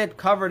and sit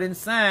covered in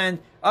sand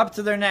up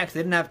to their necks. They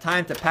didn't have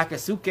time to pack a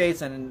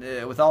suitcase and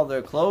with all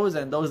their clothes,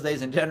 and those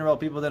days in general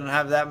people didn't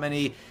have that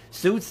many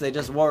suits. They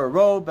just wore a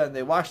robe and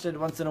they washed it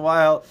once in a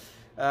while.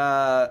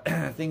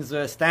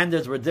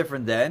 Standards were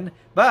different then,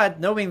 but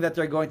knowing that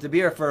they're going to be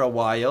here for a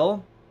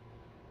while,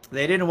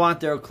 they didn't want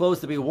their clothes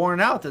to be worn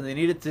out, and they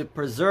needed to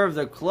preserve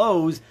their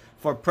clothes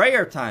for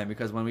prayer time,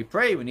 because when we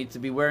pray we need to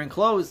be wearing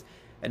clothes,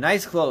 and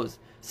nice clothes.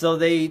 So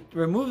they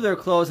removed their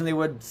clothes and they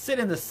would sit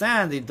in the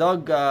sand. They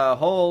dug a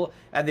hole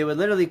and they would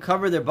literally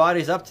cover their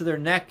bodies up to their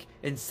neck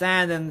in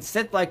sand and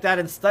sit like that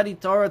and study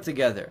Torah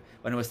together.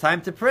 When it was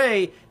time to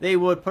pray, they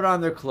would put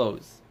on their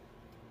clothes.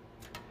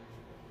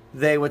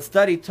 They would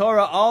study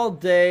Torah all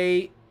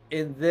day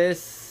in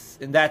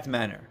that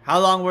manner. How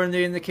long were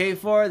they in the cave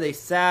for? They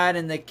sat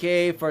in the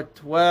cave for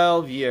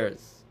 12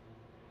 years.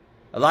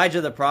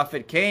 Elijah the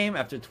prophet came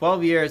after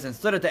 12 years and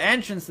stood at the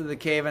entrance to the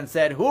cave and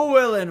said, "Who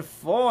will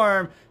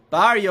inform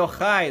Bar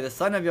Yochai, the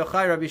son of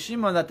Yochai, Rabbi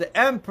Shimon, that the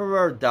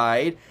emperor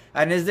died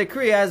and his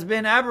decree has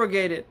been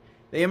abrogated?"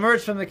 They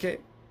emerged from the cave.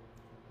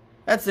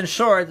 That's in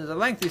short. There's a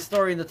lengthy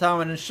story in the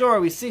Talmud. In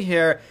short, we see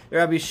here that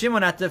Rabbi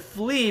Shimon had to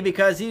flee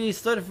because he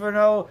stood for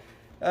no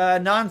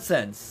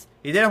nonsense.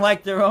 He didn't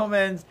like the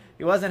Romans.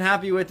 He wasn't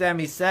happy with them.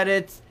 He said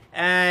it,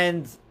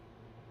 and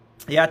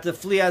he had to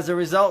flee as a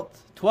result.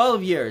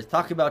 12 years.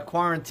 Talk about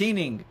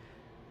quarantining.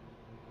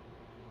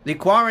 They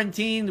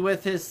quarantined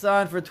with his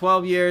son for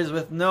 12 years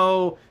with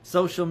no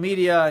social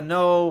media,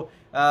 no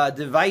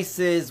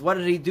devices. What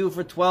did he do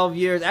for 12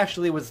 years?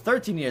 Actually, it was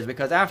 13 years,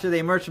 because after they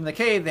emerged from the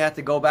cave, they had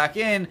to go back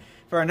in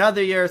for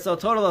another year. So a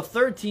total of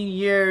 13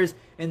 years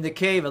in the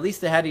cave. At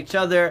least they had each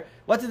other.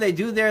 What did they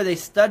do there? They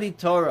studied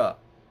Torah,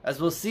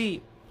 as we'll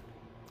see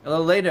a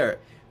little later.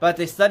 But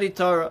they studied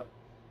Torah.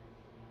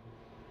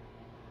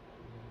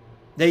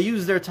 They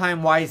used their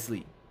time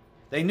wisely.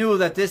 They knew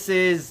that this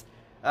is,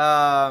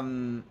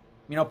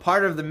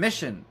 part of the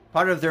mission,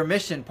 part of their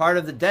mission, part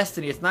of the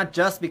destiny. It's not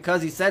just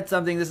because he said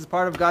something. This is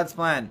part of God's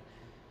plan.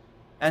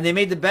 And they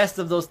made the best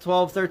of those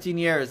 12, 13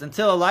 years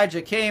until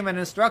Elijah came and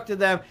instructed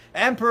them. The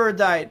emperor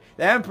died.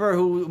 The emperor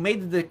who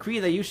made the decree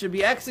that you should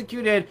be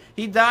executed,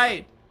 he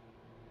died.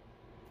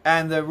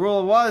 And the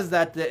rule was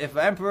that if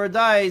an emperor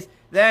dies,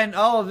 then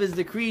all of his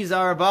decrees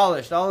are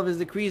abolished. All of his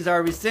decrees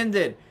are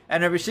rescinded.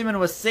 And Rabbi Shimon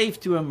was safe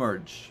to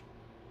emerge.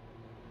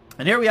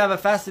 And here we have a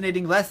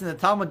fascinating lesson. The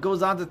Talmud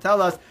goes on to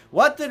tell us,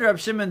 what did Rabbi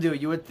Shimon do?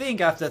 You would think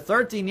after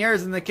 13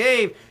 years in the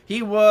cave,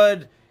 he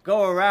would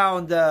go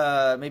around,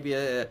 maybe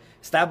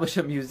establish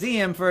a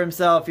museum for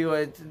himself. He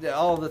would,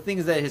 all the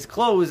things that his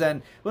clothes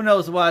and who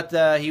knows what,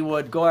 he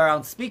would go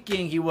around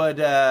speaking. He would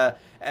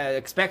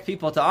expect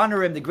people to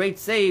honor him, the great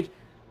sage.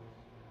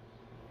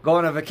 Go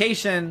on a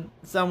vacation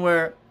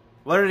somewhere.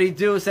 What did he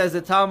do? Says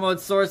the Talmud,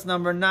 source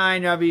number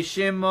 9, Rabbi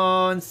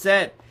Shimon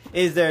said,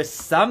 "Is there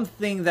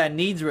something that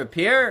needs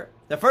repair?"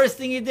 The first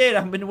thing he did,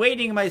 I've been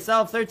waiting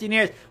myself 13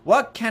 years.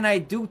 What can I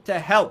do to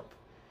help?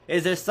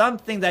 Is there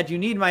something that you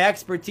need my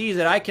expertise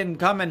that I can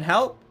come and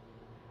help?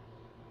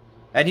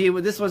 And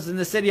this was in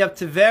the city of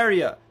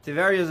Tiberia.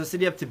 Tiberia is the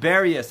city of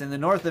Tiberias in the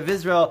north of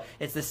Israel.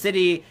 It's the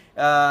city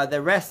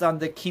that rests on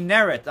the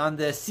Kinneret, on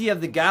the Sea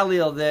of the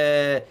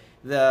Galilee,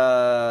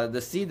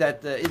 the sea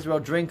that Israel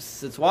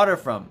drinks its water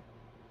from,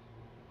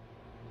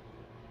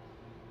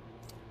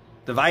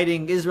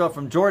 dividing Israel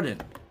from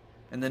Jordan,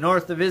 in the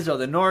north of Israel,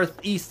 the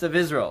northeast of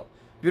Israel.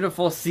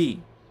 Beautiful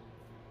sea.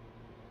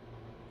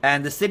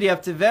 And the city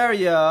of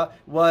Tiberia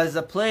was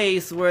a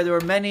place where there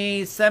were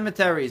many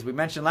cemeteries. We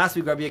mentioned last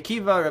week Rabbi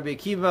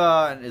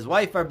Akiva and his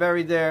wife are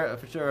buried there.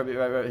 For sure,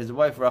 his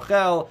wife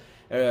Rachel,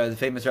 the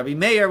famous Rabbi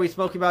Meir we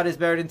spoke about is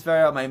buried in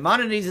Tiberia.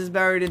 Maimonides is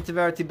buried in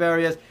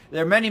Tiberias.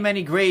 There are many,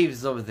 many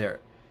graves over there.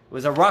 It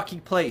was a rocky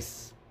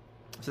place.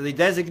 So they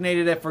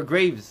designated it for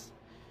graves.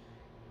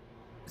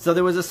 So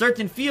there was a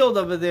certain field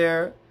over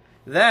there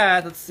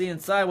that, let's see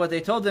inside what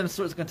they told them,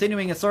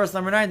 continuing in source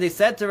number 9, they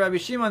said to Rabbi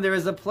Shimon, there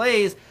is a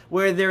place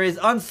where there is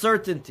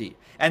uncertainty.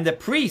 And the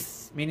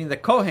priests, meaning the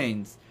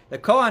Kohanes, the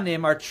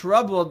Kohanim, are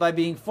troubled by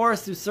being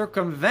forced to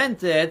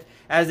circumvent it,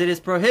 as it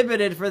is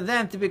prohibited for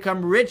them to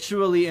become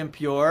ritually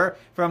impure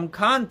from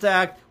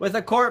contact with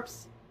a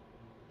corpse.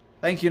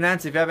 Thank you,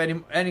 Nancy. If you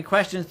have any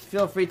questions,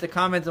 feel free to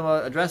comment and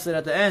we'll address it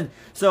at the end.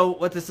 So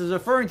what this is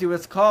referring to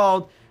is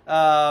called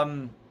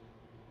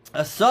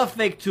a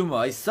suffix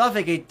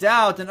tuma, a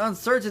doubt, and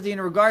uncertainty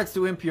in regards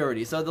to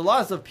impurity. So the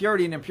laws of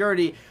purity and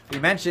impurity, we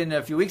mentioned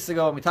a few weeks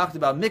ago when we talked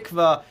about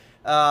mikvah.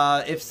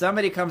 If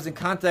somebody comes in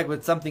contact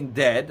with something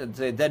dead,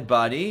 a dead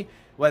body,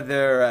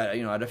 whether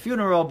at a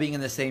funeral, being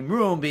in the same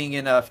room, being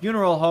in a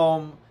funeral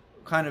home,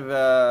 kind of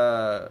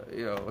a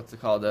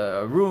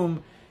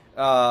room,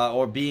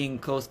 or being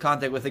close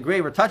contact with a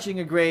grave, or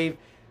touching a grave,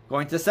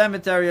 going to a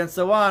cemetery, and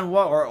so on,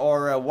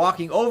 or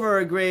walking over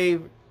a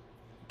grave,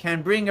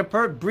 can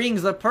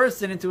brings a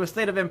person into a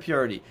state of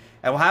impurity.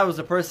 And how does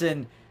a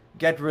person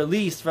get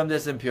released from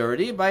this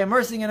impurity? By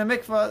immersing in a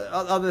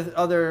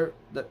mikvah.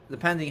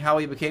 Depending how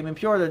he became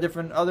impure, there are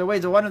different other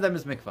ways. One of them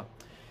is mikvah.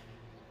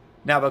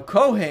 Now, the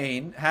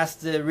Kohen has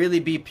to really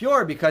be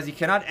pure because he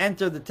cannot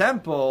enter the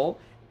temple,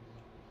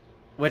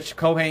 which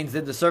Kohanes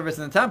did the service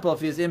in the temple,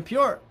 if he is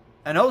impure.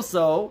 And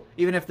also,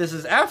 even if this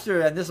is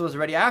after, and this was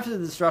already after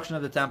the destruction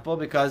of the temple,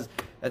 because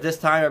at this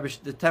time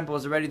the temple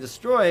was already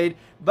destroyed,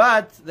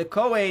 but the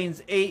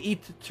Kohanes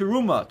eat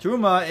teruma.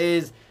 Teruma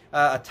is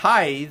a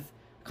tithe,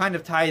 kind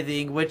of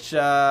tithing, which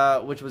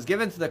was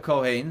given to the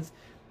Kohanes,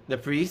 the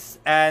priests,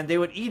 and they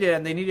would eat it,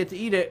 and they needed to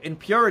eat it in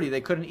purity.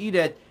 They couldn't eat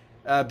it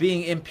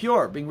being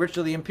impure, being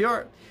ritually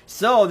impure.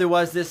 So there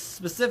was this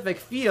specific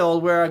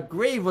field where a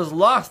grave was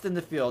lost in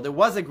the field. There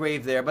was a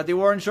grave there, but they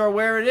weren't sure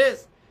where it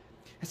is.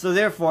 So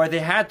therefore, they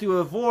had to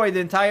avoid the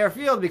entire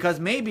field because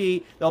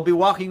maybe they'll be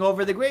walking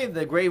over the grave.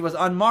 The grave was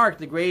unmarked.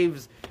 The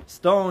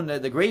gravestone,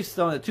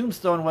 the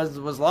tombstone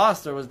was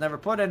lost or was never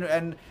put in,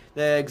 and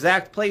the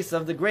exact place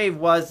of the grave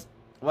was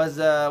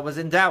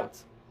in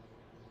doubt.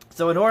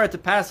 So in order to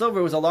pass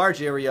over, it was a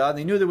large area, and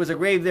they knew there was a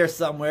grave there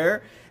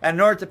somewhere. And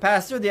in order to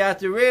pass through, they had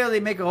to really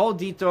make a whole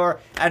detour,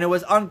 and it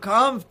was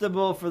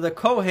uncomfortable for the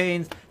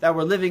Kohanes that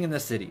were living in the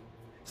city.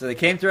 So they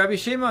came to Rabbi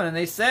Shimon and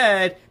they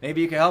said,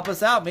 maybe you could help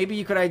us out. Maybe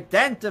you could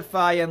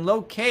identify and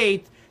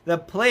locate the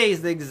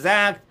place, the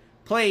exact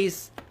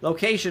place,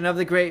 location of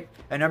the grave.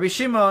 And Rabbi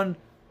Shimon,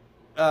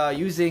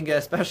 using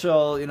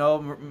special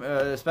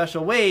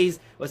ways,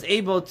 was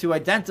able to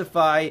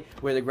identify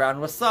where the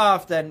ground was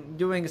soft, and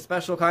doing a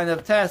special kind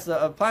of test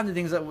of planting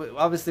things,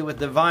 obviously with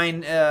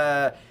divine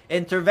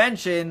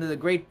intervention. The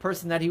great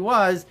person that he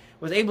was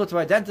able to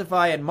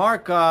identify and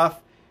mark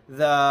off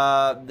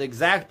the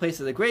exact place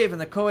of the grave, and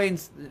the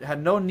Kohanes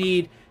had no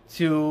need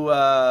to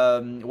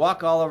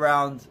walk all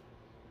around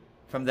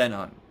from then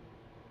on.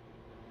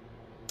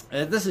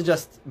 This is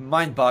just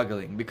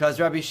mind-boggling, because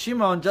Rabbi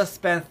Shimon just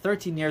spent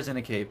 13 years in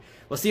a cave.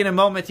 We'll see in a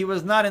moment, he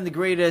was not in the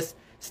greatest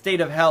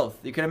state of health.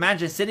 You can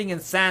imagine sitting in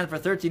sand for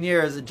 13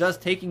 years,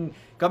 just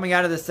coming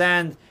out of the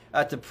sand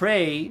to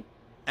pray,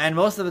 and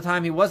most of the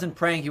time he wasn't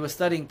praying, he was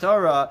studying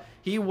Torah.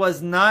 He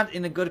was not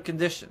in a good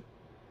condition.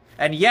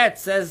 And yet,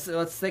 says,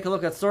 let's take a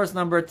look at source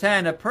number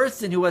 10, a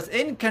person who was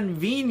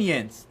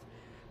inconvenienced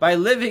by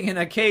living in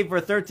a cave for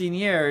 13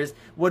 years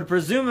would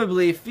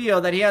presumably feel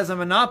that he has a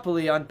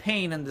monopoly on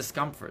pain and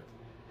discomfort,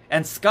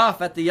 and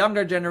scoff at the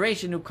younger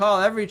generation who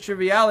call every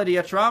triviality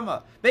a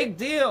trauma. Big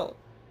deal.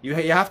 You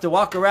have to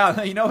walk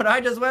around. You know what I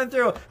just went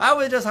through? I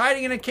was just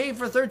hiding in a cave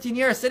for 13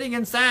 years, sitting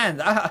in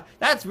sand.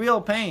 That's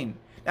real pain.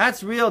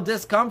 That's real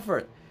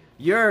discomfort.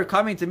 You're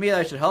coming to me that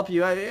I should help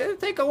you.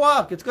 Take a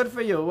walk. It's good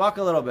for you. Walk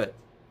a little bit.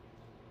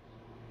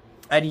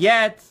 And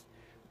yet,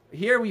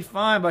 here we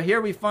find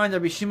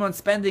Rabbi Shimon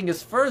spending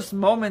his first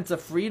moments of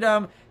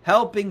freedom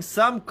helping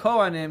some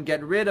Kohanim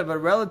get rid of a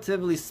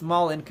relatively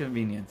small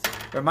inconvenience.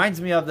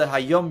 Reminds me of the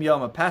Hayom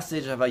Yom, a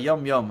passage of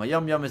Hayom Yom.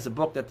 Hayom Yom is a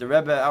book that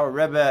our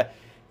Rebbe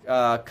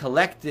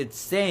collected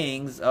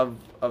sayings of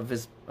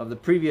the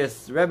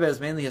previous Rebbe's,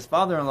 mainly his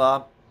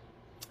father-in-law,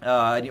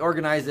 and he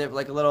organized it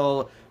like a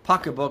little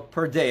pocketbook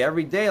per day.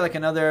 Every day, like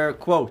another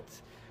quote.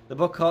 The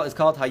book is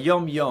called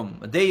Hayom Yom.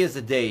 A day is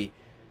a day.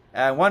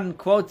 And one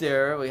quote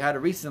there we had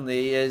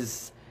recently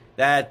is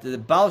that the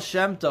Baal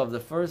Shem Tov,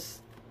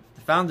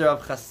 the founder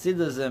of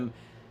Hasidism,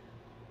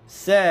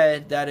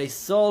 said that a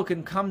soul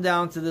can come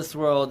down to this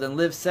world and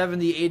live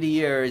 70, 80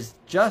 years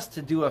just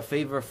to do a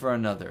favor for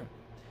another.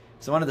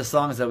 So one of the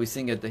songs that we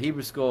sing at the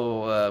Hebrew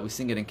school, we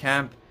sing it in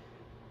camp.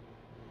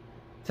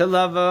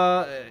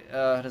 Tilava,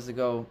 how does it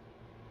go?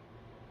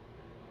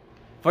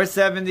 For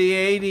 70,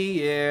 80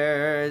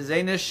 years,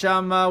 a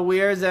neshama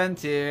wears and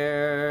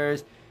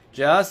tears,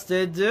 just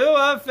to do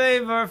a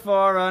favor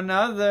for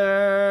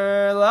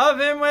another. Love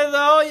him with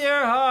all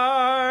your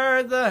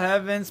heart, the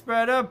heavens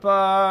spread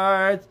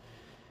apart.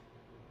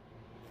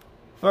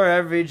 For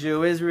every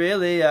Jew is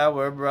really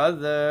our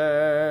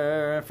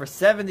brother. For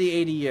 70,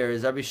 80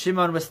 years, Rabbi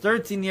Shimon was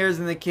 13 years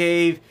in the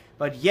cave,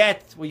 but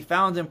yet we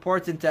found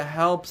important to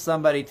help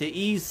somebody, to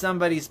ease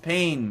somebody's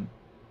pain,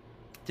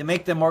 to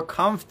make them more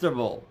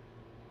comfortable.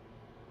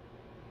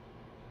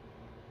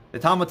 The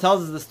Talmud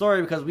tells us the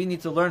story because we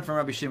need to learn from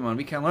Rabbi Shimon.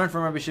 We can learn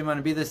from Rabbi Shimon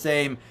and be the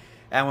same.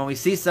 And when we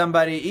see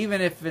somebody, even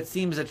if it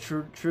seems a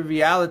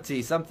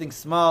triviality, something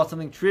small,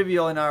 something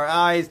trivial in our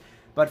eyes,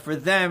 but for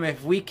them,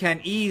 if we can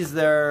ease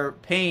their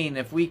pain,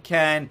 if we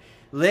can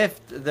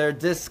lift their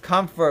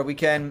discomfort, we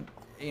can,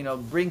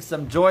 bring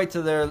some joy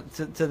to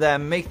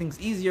them, make things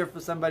easier for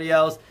somebody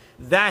else.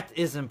 That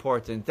is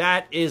important.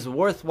 That is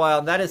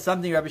worthwhile. That is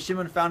something Rabbi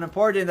Shimon found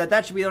important.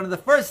 That should be one of the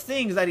first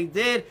things that he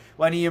did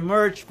when he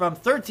emerged from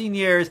 13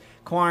 years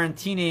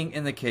quarantining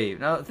in the cave.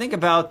 Now think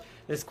about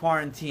this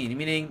quarantine.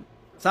 Meaning,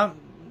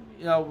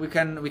 we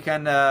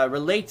can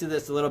relate to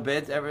this a little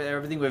bit.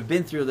 Everything we've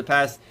been through the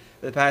past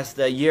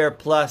year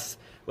plus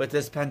with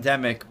this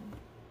pandemic,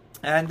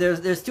 and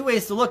there's two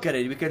ways to look at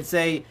it. We can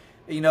say,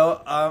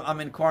 I'm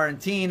in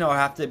quarantine, or I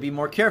have to be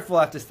more careful.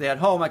 I have to stay at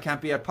home. I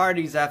can't be at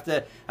parties.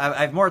 I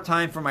have more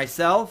time for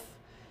myself.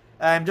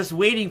 I'm just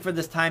waiting for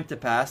this time to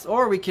pass.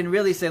 Or we can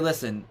really say,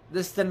 listen,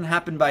 this didn't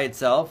happen by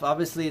itself.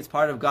 Obviously, it's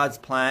part of God's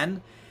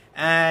plan,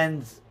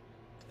 and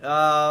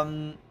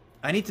I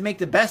need to make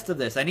the best of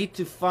this. I need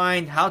to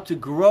find how to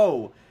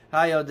grow.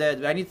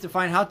 I need to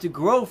find how to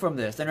grow from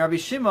this. And Rabbi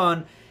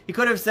Shimon, he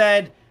could have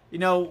said,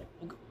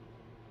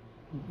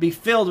 be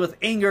filled with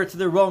anger to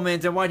the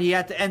Romans and what he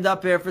had to end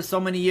up here for so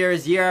many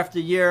years, year after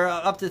year,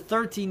 up to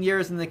 13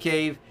 years in the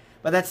cave.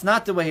 But that's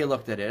not the way he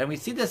looked at it. And we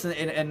see this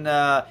in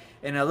a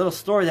little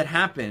story that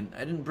happened.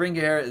 I didn't bring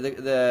here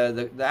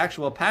the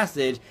actual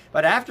passage,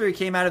 but after he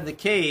came out of the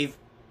cave,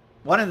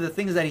 one of the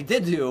things that he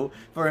did do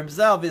for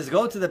himself is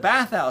go to the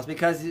bathhouse,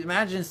 because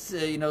imagine,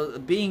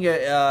 being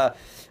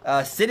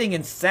sitting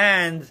in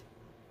sand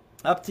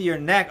up to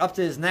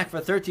his neck for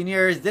 13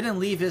 years, didn't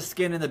leave his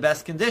skin in the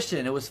best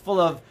condition. It was full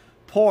of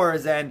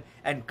pores and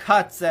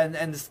cuts,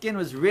 and the skin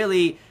was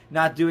really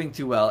not doing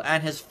too well.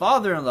 And his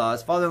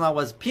father-in-law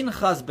was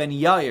Pinchas ben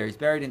Yair. He's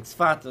buried in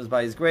Tzfat. It was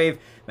by his grave.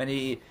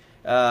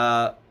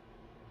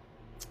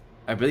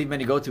 I believe when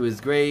you go to his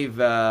grave,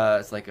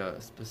 it's like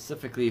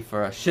specifically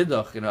for a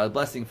shidduch, a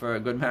blessing for a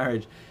good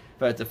marriage,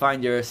 to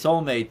find your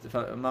soulmate. If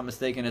I'm not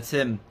mistaken, it's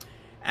him.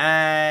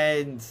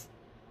 And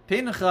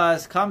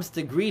Pinchas comes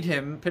to greet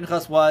him.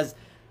 Pinchas was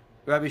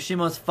Rabbi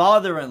Shimon's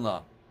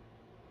father-in-law.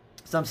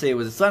 Some say it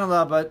was his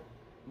son-in-law, but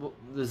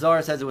the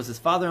Zohar says it was his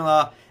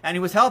father-in-law, and he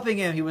was helping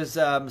him. He was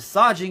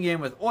massaging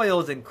him with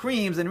oils and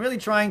creams, and really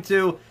trying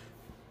to,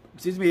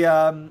 be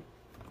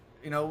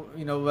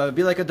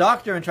like a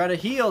doctor and try to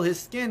heal his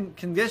skin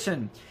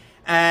condition.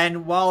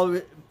 And while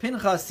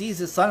Pinchas sees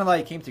his son-in-law,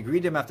 he came to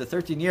greet him after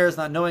 13 years,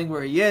 not knowing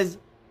where he is,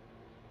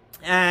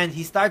 and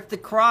he starts to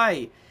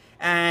cry,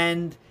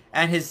 and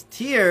his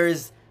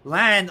tears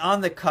land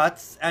on the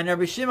cuts, and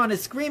Rabbi Shimon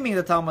is screaming,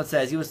 the Talmud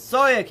says. He was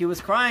soyak, he was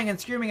crying and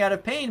screaming out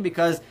of pain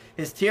because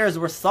his tears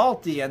were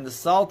salty, and the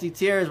salty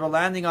tears were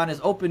landing on his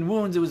open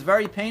wounds. It was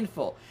very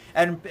painful.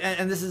 And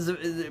this is,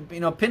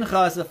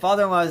 Pinchas, the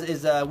father-in-law,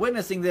 is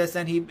witnessing this,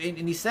 and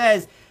he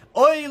says,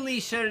 Oili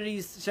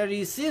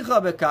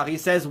sharisicha bekach. He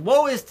says,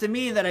 woe is to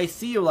me that I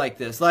see you like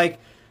this. Like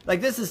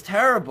this is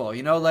terrible,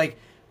 like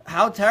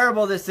how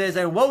terrible this is,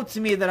 and woe to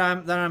me that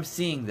I'm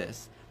seeing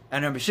this.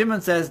 And Rabbi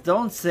Shimon says,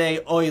 don't say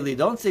oily,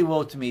 don't say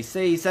woe to me.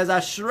 He says,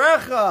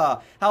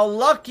 ashrecha, how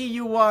lucky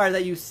you are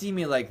that you see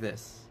me like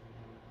this.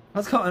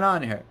 What's going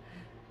on here?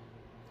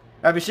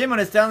 Rabbi Shimon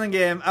is telling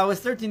him, I was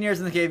 13 years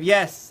in the cave,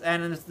 yes,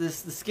 and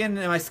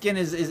my skin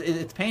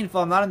is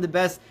painful. I'm not in the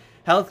best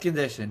health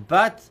condition,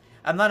 but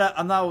I'm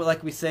not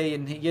like we say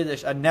in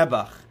Yiddish, a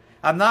nebach.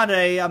 I'm not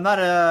a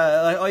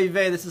like, oy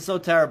vey, this is so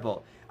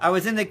terrible. I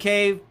was in the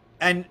cave,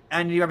 and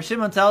Rabbi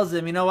Shimon tells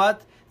him, you know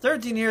what?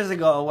 13 years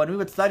ago, when we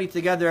would study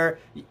together,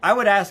 I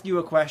would ask you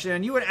a question,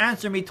 and you would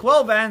answer me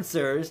 12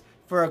 answers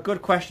for a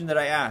good question that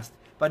I asked.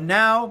 But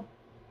now,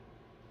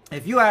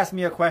 if you ask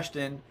me a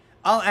question,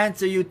 I'll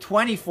answer you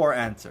 24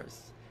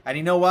 answers. And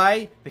you know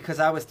why? Because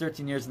I was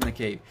 13 years in the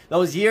cave.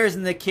 Those years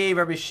in the cave,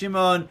 Rabbi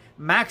Shimon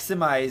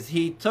maximized.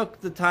 He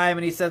took the time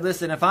and he said,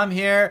 listen, if I'm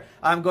here,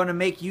 I'm going to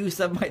make use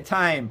of my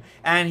time.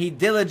 And he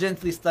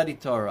diligently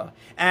studied Torah.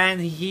 And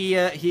he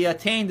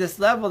attained this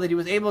level that he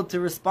was able to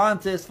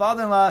respond to his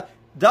father-in-law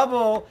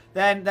double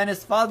than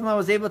his father-in-law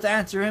was able to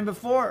answer him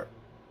before.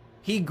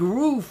 He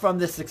grew from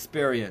this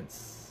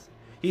experience.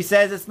 He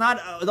says, it's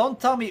not, don't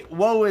tell me,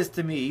 woe is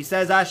to me. He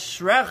says,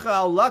 Ashrecha,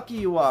 how lucky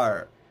you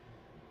are.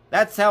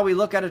 That's how we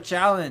look at a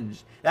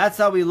challenge. That's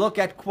how we look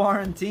at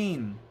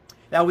quarantine.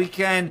 That we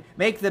can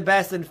make the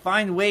best and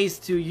find ways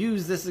to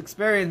use this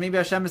experience. Maybe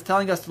Hashem is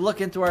telling us to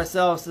look into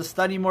ourselves, to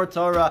study more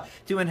Torah,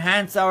 to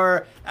enhance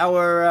our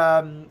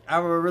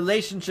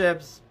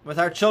relationships with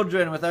our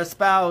children, with our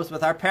spouse,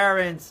 with our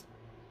parents,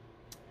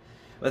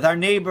 with our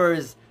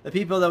neighbors, the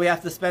people that we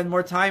have to spend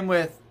more time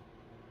with.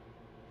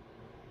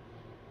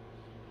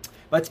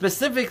 But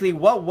specifically,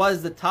 what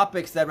was the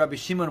topics that Rabbi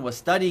Shimon was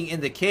studying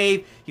in the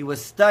cave? He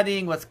was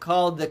studying what's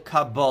called the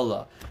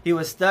Kabbalah. He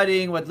was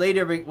studying what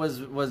later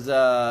was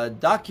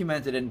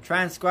documented and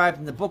transcribed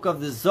in the book of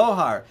the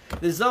Zohar.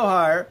 The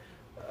Zohar,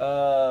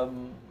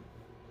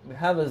 we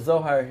have a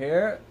Zohar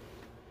here.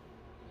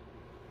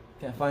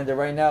 Can't find it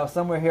right now.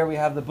 Somewhere here we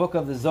have the book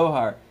of the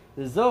Zohar.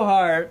 The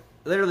Zohar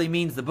literally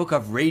means the book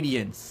of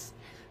radiance.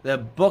 The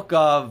book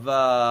of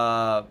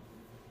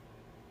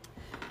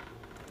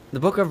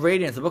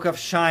radiance, the book of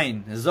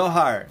shine, the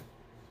Zohar,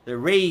 the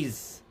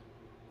rays.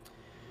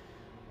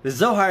 The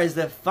Zohar is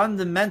the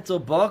fundamental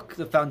book,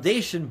 the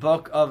foundation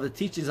book of the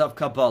teachings of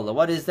Kabbalah.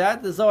 What is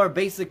that? The Zohar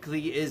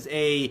basically is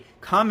a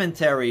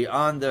commentary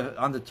on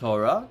the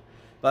Torah,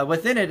 but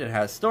within it, it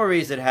has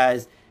stories, it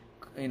has,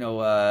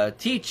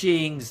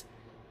 teachings,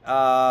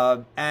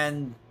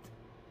 and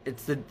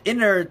it's the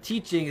inner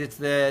teachings, it's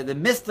the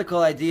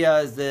mystical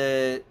ideas,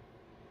 the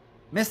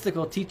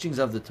mystical teachings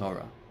of the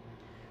Torah.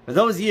 For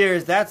those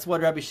years, that's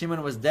what Rabbi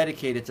Shimon was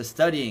dedicated to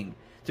studying,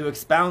 to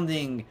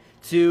expounding,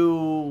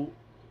 to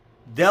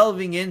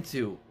delving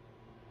into.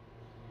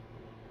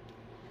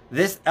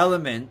 This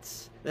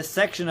element, this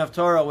section of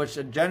Torah, which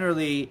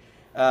generally,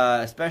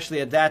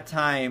 especially at that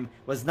time,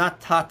 was not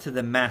taught to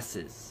the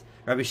masses.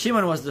 Rabbi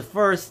Shimon was the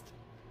first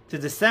to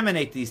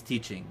disseminate these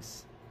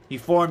teachings. He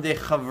formed a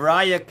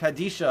Chavraya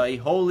Kadisha, a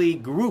holy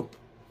group,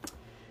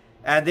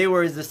 and they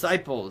were his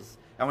disciples,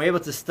 and were able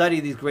to study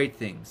these great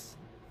things.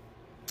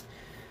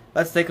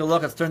 Let's take a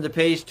look. Let's turn the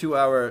page to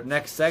our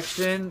next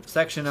section,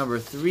 section number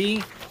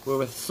 3. We're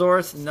with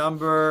source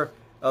number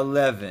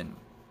 11.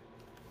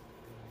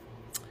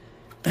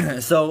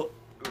 So,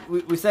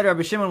 we said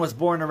Rabbi Shimon was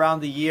born around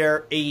the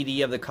year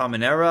 80 of the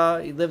Common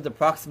Era. He lived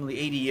approximately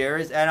 80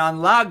 years. And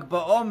on Lag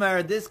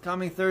BaOmer, this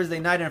coming Thursday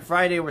night and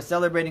Friday, we're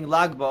celebrating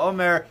Lag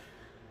BaOmer.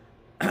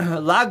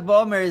 Lag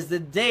BaOmer is the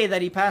day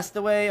that he passed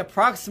away,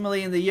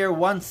 approximately in the year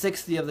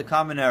 160 of the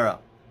Common Era.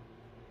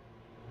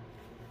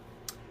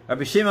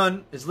 Rabbi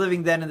Shimon is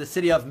living then in the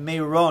city of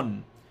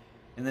Meron,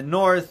 in the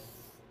north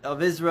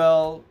of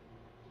Israel.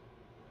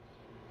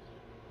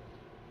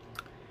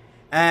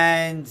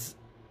 And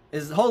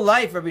his whole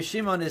life, Rabbi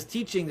Shimon is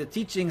teaching the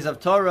teachings of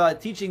Torah,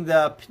 teaching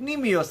the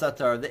Pnimios of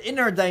Torah, the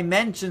inner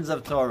dimensions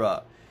of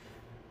Torah,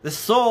 the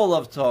soul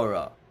of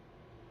Torah,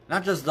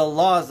 not just the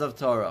laws of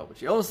Torah,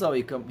 which he wrote the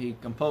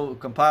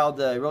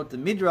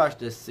Midrash,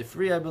 the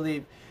Sifri, I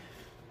believe,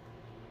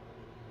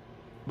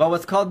 but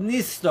what's called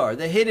Nistar,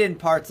 the hidden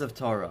parts of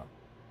Torah.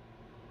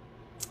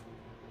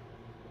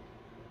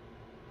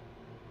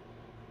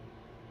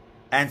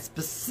 And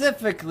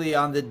specifically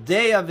on the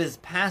day of his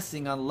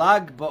passing, on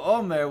Lag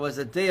BaOmer, was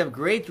a day of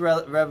great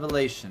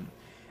revelation,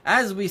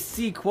 as we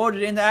see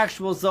quoted in the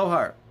actual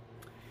Zohar.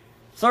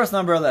 Source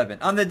number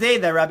 11. On the day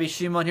that Rabbi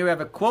Shimon, here we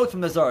have a quote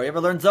from the Zohar. You ever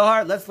learned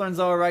Zohar? Let's learn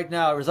Zohar right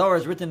now. Zohar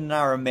is written in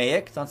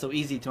Aramaic. It's not so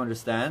easy to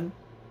understand.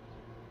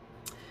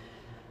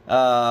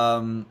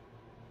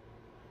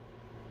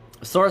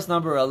 Source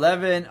number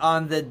 11.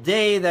 On the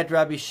day that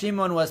Rabbi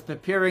Shimon was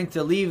preparing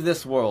to leave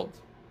this world,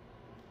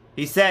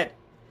 he said,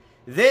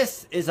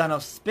 "This is an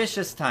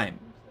auspicious time."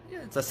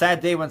 It's a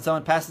sad day when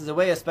someone passes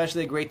away,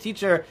 especially a great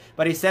teacher,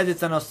 but he says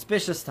it's an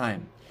auspicious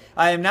time.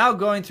 "I am now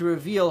going to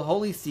reveal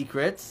holy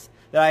secrets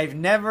that I've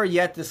never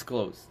yet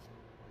disclosed.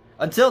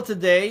 Until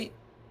today,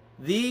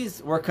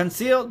 these were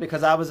concealed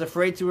because I was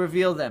afraid to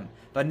reveal them.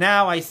 But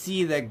now I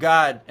see that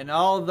God and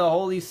all the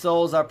holy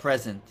souls are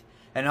present,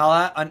 and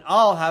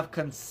all have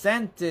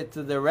consented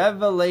to the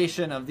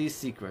revelation of these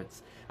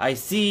secrets. I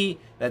see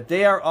that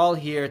they are all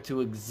here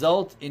to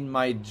exult in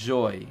my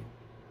joy."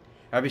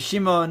 Rabbi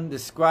Shimon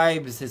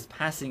describes his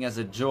passing as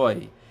a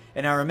joy.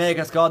 In Aramaic,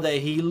 it's called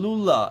a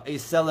hilula, a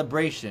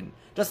celebration.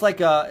 Just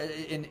like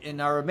in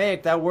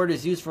Aramaic, that word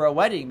is used for a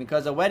wedding,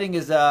 because a wedding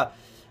is a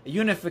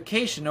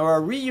unification or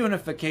a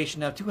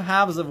reunification of two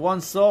halves of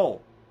one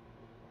soul,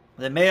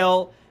 the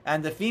male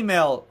and the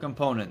female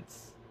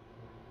components.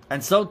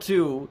 And so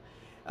too,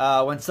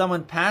 when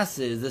someone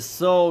passes, the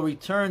soul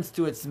returns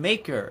to its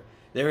maker.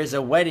 There is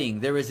a wedding,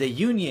 there is a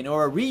union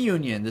or a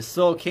reunion. The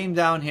soul came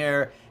down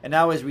here and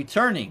now is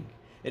returning.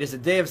 It is a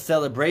day of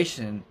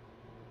celebration.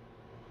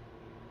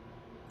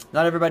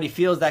 Not everybody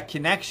feels that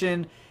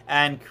connection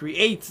and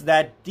creates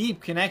that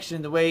deep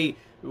connection the way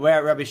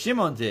where Rabbi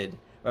Shimon did.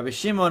 Rabbi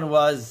Shimon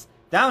was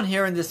down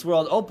here in this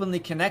world openly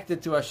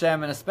connected to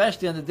Hashem, and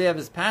especially on the day of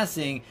his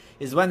passing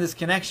is when this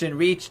connection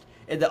reached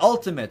the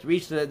ultimate,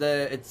 reached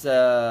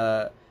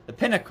the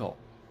pinnacle.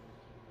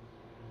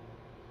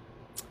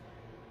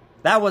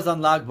 That was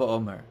on Lag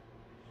BaOmer.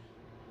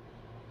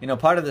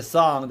 part of the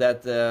song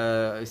that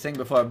I sang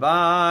before,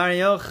 Bar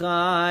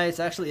Yochai, it's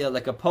actually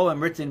like a poem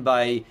written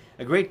by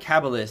a great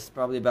Kabbalist,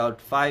 probably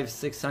about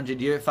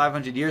 500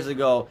 years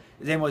ago.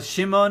 His name was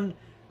Shimon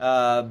ben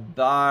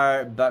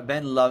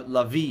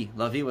Lavi.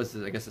 Lavi was,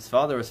 I guess, his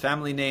father, his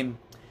family name.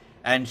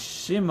 And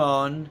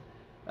Shimon,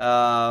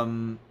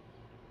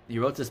 he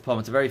wrote this poem.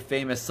 It's a very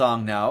famous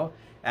song now,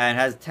 and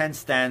has 10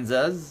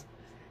 stanzas.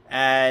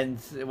 And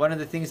one of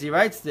the things he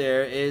writes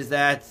there is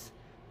that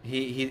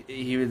he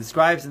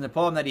describes in the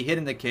poem that he hid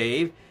in the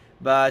cave,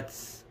 but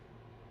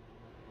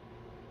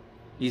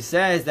he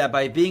says that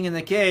by being in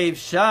the cave,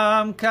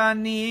 Sham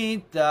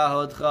kanita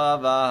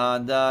hodcha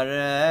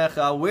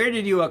v'hadarecha, where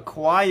did you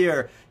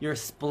acquire your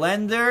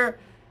splendor?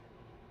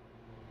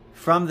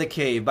 From the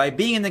cave. By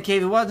being in the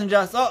cave, it wasn't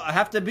just, oh, I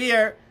have to be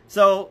here,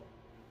 so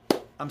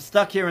I'm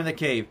stuck here in the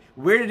cave.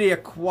 Where did he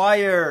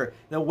acquire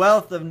the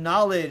wealth of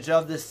knowledge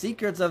of the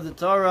secrets of the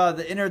Torah,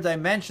 the inner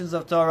dimensions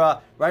of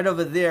Torah? Right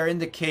over there in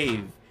the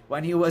cave,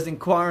 when he was in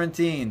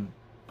quarantine.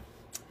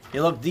 He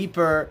looked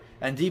deeper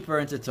and deeper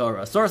into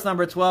Torah. Source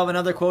number 12,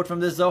 another quote from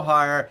the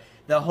Zohar.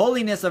 The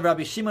holiness of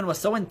Rabbi Shimon was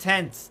so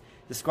intense,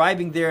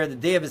 describing there the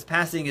day of his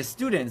passing, his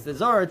students. The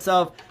Zohar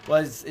itself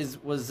was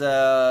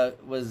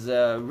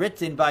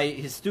written by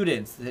his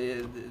students,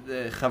 the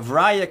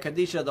Chavraya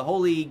Kadisha, the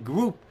holy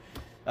group,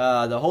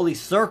 the holy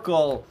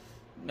circle.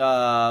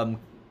 One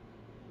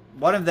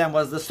of them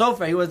was the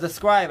Sofer. He was the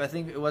scribe. I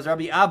think it was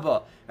Rabbi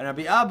Abba. And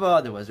Rabbi Abba,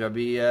 there was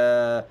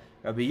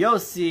Rabbi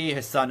Yossi,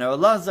 his son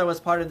Elazar was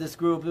part of this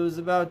group. It was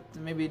about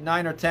maybe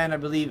 9 or 10, I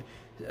believe,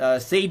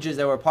 sages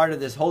that were part of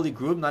this holy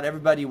group. Not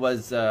everybody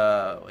was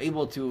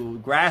able to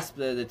grasp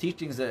the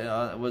teachings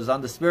that was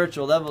on the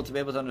spiritual level to be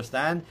able to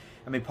understand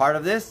and be part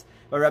of this.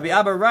 But Rabbi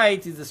Abba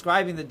writes, he's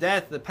describing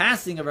the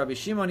passing of Rabbi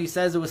Shimon. He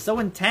says it was so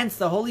intense,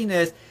 the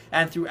holiness,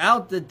 and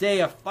throughout the day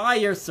a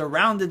fire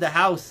surrounded the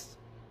house.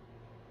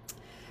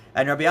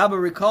 And Rabbi Abba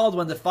recalled,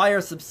 when the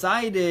fire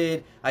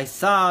subsided, I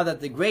saw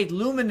that the great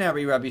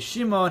luminary Rabbi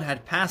Shimon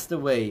had passed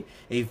away.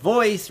 A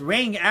voice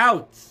rang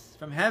out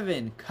from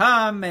heaven,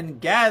 come and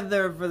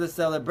gather for the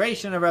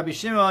celebration of Rabbi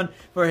Shimon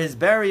for his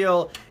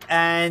burial.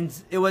 And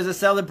it was a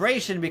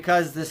celebration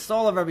because the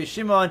soul of Rabbi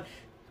Shimon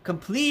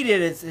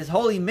completed his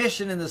holy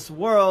mission in this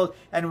world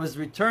and was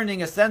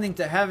returning, ascending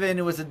to heaven.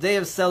 It was a day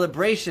of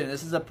celebration.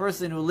 This is a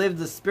person who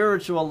lived a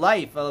spiritual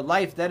life, a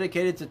life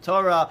dedicated to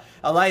Torah,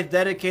 a life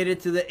dedicated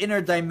to the inner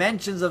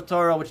dimensions of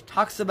Torah, which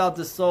talks about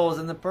the souls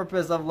and the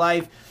purpose of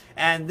life.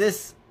 And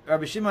this,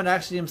 Rabbi Shimon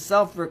actually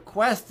himself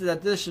requested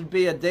that this should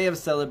be a day of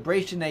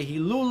celebration, a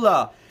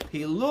Hilula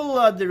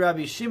de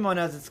Rabbi Shimon,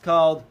 as it's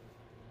called,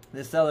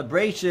 the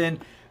celebration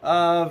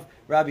of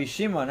Rabbi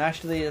Shimon.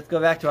 Actually, let's go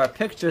back to our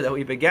picture that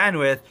we began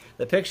with,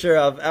 the picture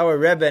of our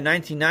Rebbe in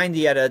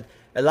 1990 at a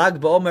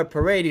Lag BaOmer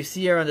parade. You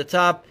see here on the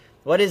top,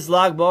 what is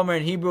Lag BaOmer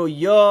in Hebrew?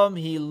 Yom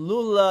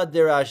Hilula de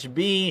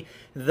Rashbi,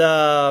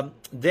 the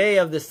day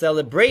of the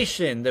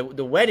celebration,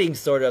 the wedding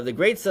sort of, the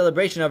great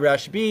celebration of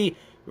Rashbi,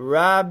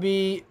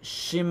 Rabbi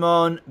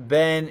Shimon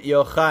ben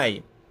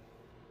Yochai.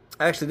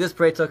 Actually, this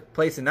parade took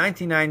place in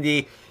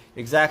 1990,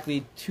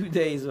 exactly 2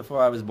 days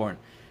before I was born.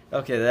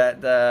 Okay,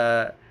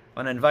 I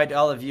want to invite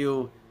all of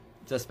you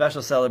to a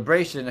special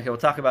celebration. Okay, we'll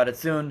talk about it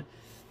soon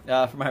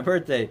for my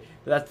birthday.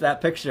 But that's that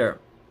picture.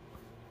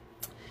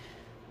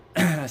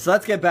 So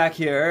let's get back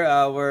here.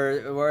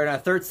 We're in our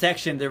third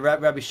section, the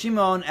Rabbi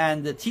Shimon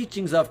and the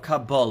teachings of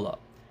Kabbalah.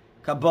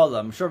 Kabbalah.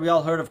 I'm sure we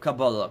all heard of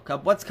Kabbalah.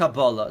 What's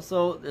Kabbalah?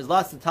 So there's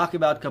lots to talk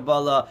about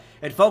Kabbalah.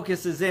 It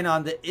focuses in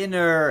on the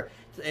inner.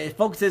 It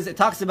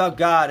talks about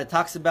God. It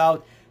talks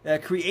about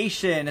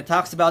creation. It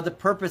talks about the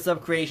purpose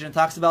of creation. It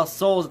talks about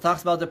souls. It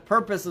talks about the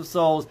purpose of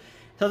souls.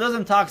 So it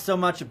doesn't talk so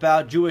much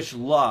about Jewish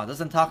law. It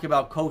doesn't talk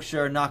about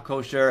kosher, not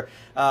kosher,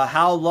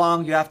 how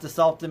long you have to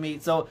salt the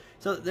meat. So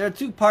there are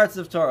two parts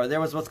of Torah.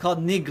 There was what's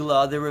called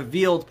Nigla, the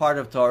revealed part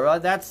of Torah.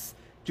 That's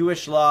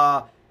Jewish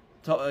law,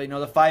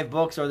 the 5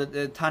 books, or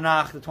the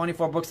Tanakh, the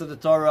 24 books of the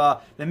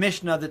Torah, the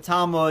Mishnah, the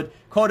Talmud,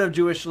 Code of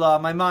Jewish Law,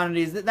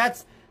 Maimonides.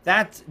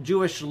 That's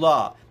Jewish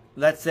law.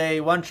 Let's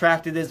say one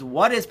tractate is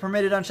what is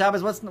permitted on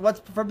Shabbos, what's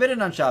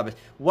forbidden on Shabbos,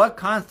 what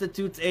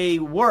constitutes a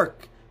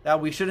work that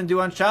we shouldn't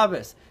do on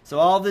Shabbos. So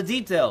all the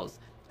details,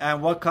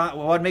 and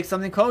what makes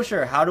something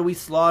kosher. How do we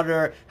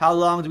slaughter? How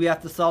long do we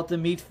have to salt the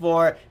meat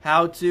for?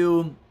 How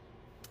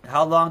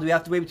long do we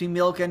have to wait between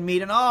milk and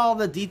meat? And all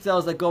the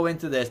details that go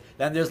into this.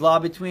 Then there's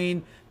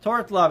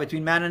tort law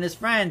between man and his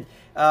friend,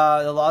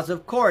 the laws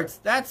of courts.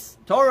 That's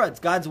Torah.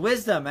 It's God's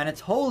wisdom, and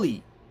it's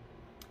holy.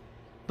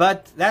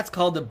 But that's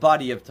called the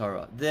body of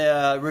Torah,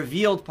 the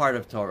revealed part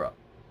of Torah.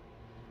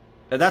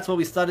 And that's what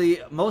we study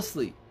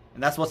mostly.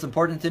 And that's what's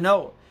important to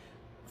know.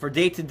 For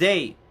day to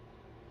day,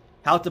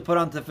 how to put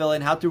on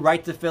tefillin, how to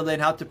write tefillin,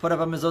 how to put up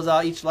a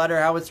mezuzah, each letter,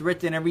 how it's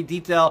written, every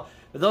detail.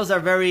 But those are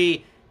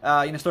very,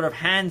 sort of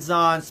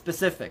hands-on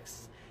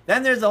specifics.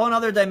 Then there's a whole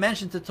other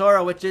dimension to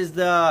Torah, which is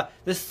the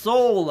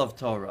soul of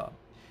Torah.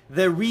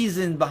 The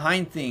reason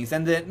behind things.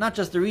 And not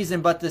just the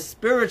reason, but the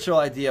spiritual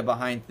idea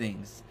behind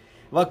things.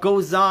 What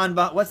goes on,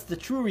 what's the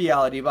true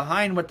reality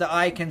behind what the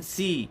eye can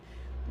see,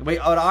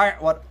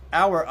 what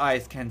our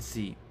eyes can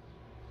see.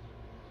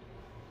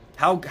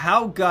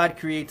 How God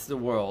creates the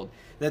world,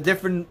 the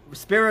different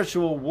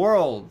spiritual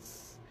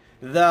worlds,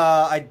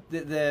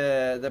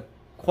 the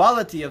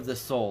quality of the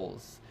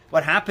souls,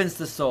 what happens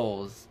to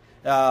souls,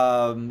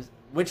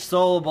 which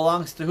soul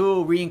belongs to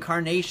who,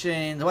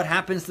 reincarnations, what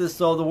happens to the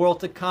soul, the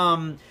world to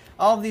come.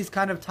 All of these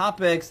kind of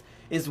topics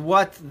is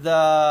what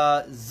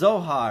the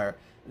Zohar,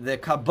 the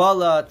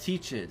Kabbalah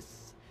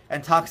teaches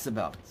and talks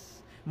about.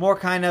 More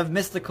kind of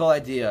mystical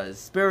ideas,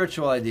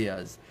 spiritual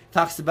ideas.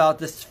 Talks about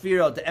the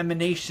sphira, the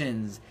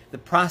emanations, the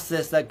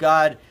process that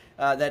God,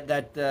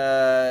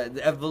 the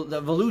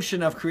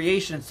evolution of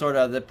creation, sort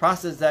of, the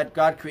process that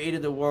God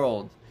created the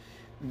world,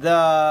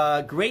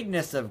 the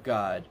greatness of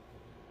God,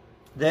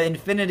 the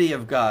infinity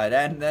of God,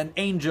 and then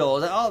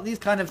angels, all these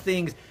kind of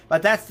things.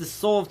 But that's the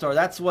soul of Torah.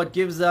 That's what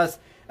gives us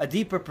a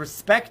deeper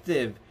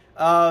perspective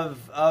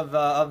of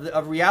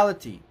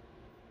reality.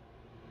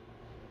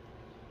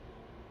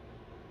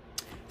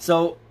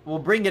 So we'll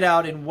bring it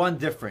out in one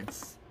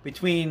difference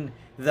between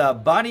the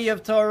body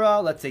of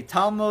Torah, let's say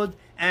Talmud,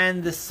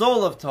 and the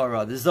soul of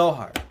Torah, the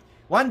Zohar.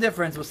 One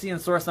difference we'll see in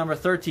source number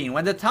 13.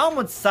 When the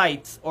Talmud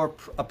cites or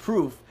a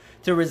proof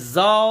to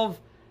resolve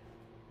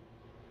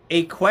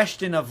a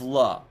question of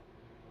law,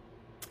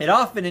 it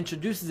often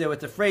introduces it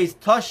with the phrase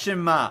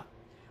Toshima,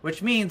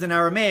 which means in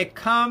Aramaic,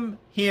 come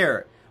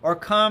here, or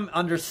come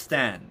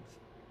understand.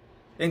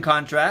 In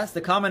contrast,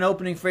 the common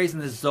opening phrase in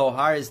the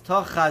Zohar is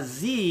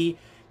Tochazi,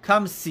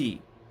 come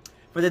see.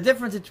 For the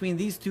difference between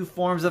these two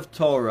forms of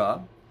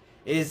Torah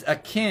is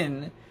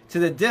akin to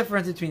the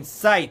difference between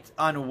sight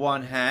on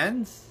one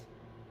hand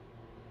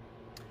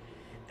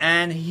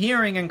and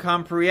hearing and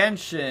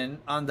comprehension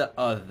on the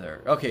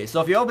other. Okay, so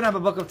if you open up a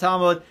book of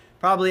Talmud,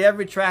 probably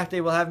every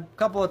tractate will have a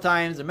couple of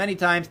times or many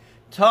times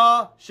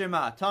Ta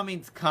Shema. Ta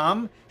means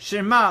come.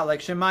 Shema,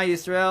 like Shema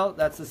Yisrael,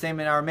 that's the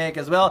same in Aramaic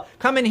as well.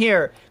 Come in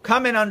here.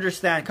 Come and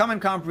understand. Come and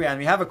comprehend.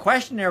 We have a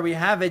question here. We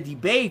have a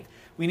debate.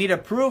 We need a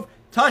proof.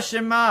 Ta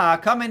Shema,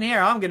 come in here.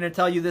 I'm going to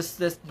tell you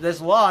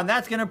this law, and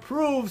that's going to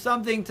prove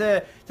something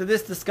to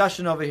this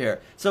discussion over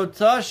here. So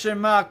Ta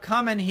Shema,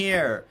 come in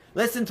here.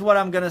 Listen to what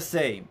I'm going to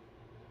say.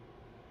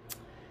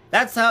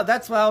 That's how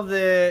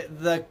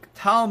the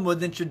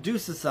Talmud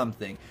introduces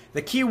something.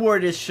 The key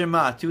word is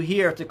Shema, to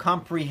hear, to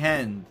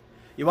comprehend.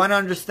 You want to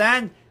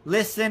understand?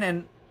 Listen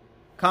and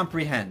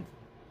comprehend.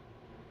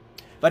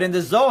 But in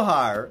the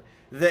Zohar,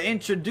 the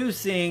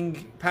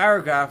introducing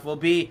paragraph will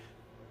be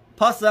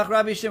Pasach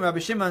Rabbi Shimon. Rabbi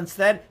Shimon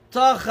said,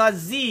 Ta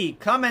chazi,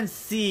 come and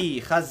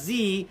see.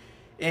 Chazi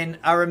in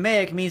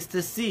Aramaic means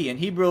to see. In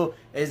Hebrew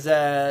is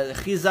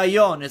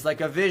chizayon, is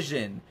like a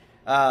vision.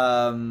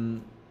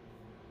 Chozim,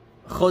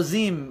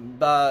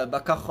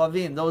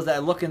 bakachavim, those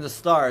that look in the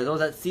stars, those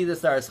that see the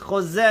stars.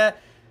 Chozeh,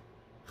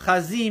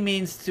 chazi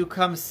means to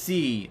come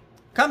see.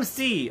 Come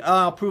see,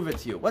 I'll prove it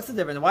to you. What's the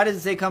difference? Why does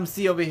it say come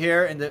see over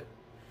here in the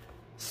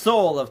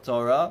soul of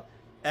Torah?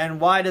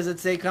 And why does it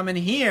say come in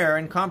here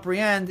and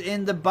comprehend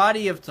in the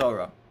body of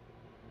Torah?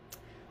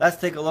 Let's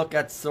take a look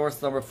at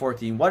source number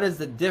 14. What is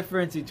the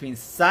difference between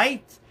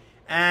sight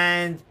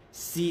and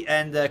see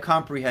and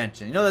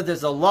comprehension? You know that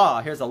there's a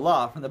law. Here's a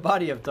law from the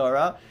body of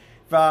Torah,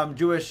 from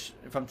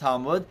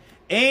Talmud.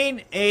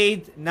 Ein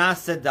eid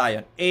na'aseh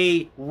dayan.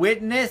 A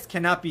witness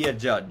cannot be a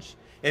judge.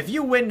 If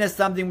you witness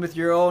something with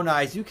your own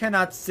eyes, you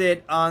cannot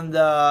sit on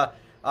the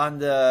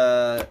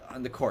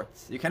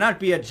courts. You cannot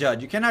be a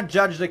judge. You cannot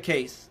judge the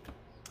case.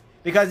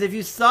 Because if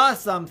you saw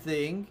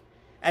something,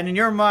 and in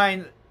your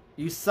mind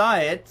you saw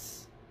it,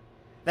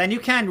 then you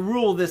can't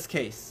rule on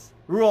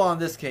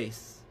this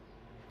case.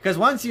 Because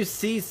once you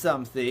see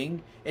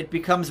something, it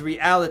becomes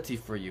reality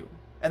for you.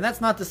 And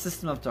that's not the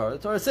system of Torah.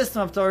 The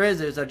system of Torah is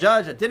there's a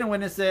judge that didn't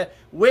witness it.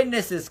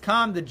 Witnesses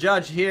come. The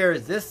judge here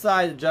is this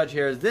side. The judge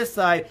here is this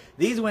side.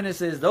 These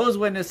witnesses, those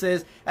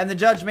witnesses. And the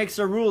judge makes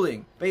a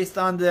ruling based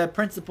on the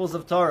principles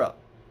of Torah.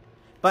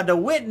 But the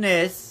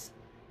witness,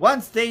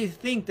 once they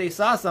think they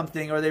saw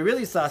something or they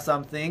really saw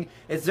something,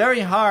 it's very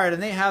hard.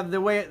 And they have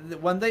the way,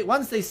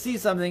 once they see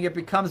something, it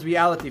becomes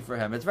reality for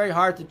him. It's very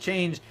hard to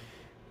change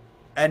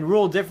and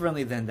rule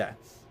differently than that.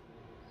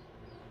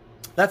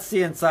 Let's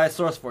see inside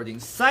source 14.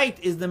 Sight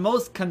is the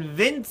most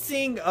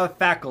convincing of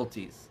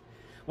faculties.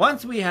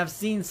 Once we have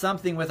seen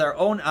something with our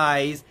own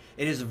eyes,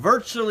 it is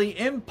virtually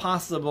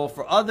impossible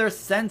for other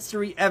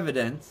sensory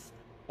evidence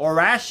or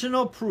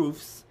rational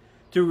proofs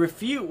to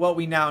refute what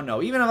we now know.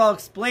 Even if I'll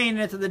explain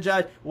it to the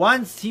judge,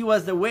 once he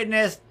was the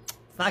witness,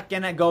 it's not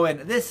going to go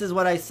in. This is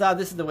what I saw,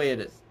 this is the way it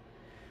is.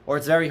 Or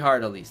it's very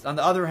hard at least. On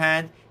the other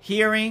hand,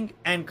 hearing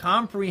and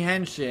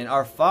comprehension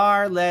are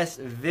far less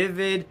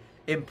vivid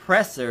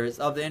impressors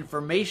of the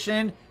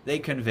information they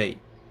convey.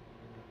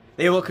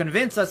 They will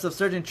convince us of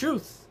certain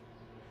truths,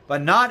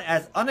 but not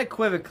as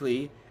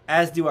unequivocally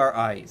as do our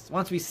eyes.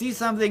 Once we see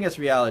something, it's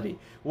reality.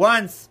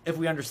 Once, if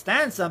we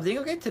understand something,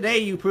 okay, today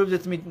you proved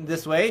it to me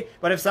this way,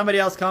 but if somebody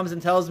else comes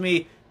and tells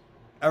me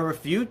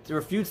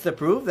refutes the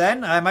proof,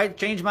 then I might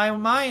change my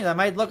mind. I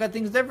might look at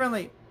things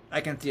differently.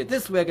 I can see it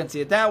this way, I can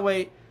see it that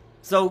way.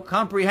 So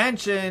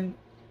comprehension,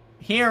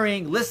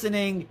 hearing,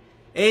 listening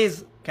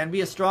is can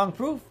be a strong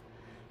proof,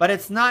 but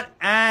it's not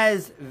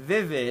as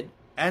vivid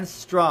and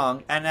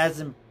strong and as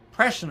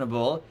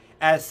impressionable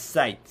as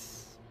sight.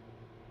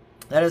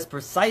 That is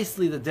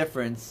precisely the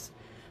difference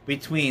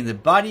between the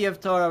body of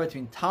Torah,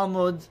 between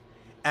Talmud,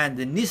 and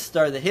the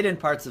Nistar, the hidden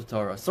parts of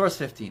Torah. Source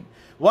 15.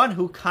 One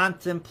who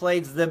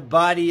contemplates the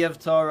body of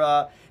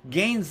Torah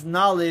gains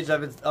knowledge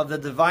of the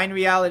divine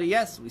reality.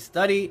 Yes, we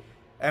study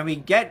and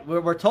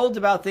we're told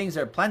about things.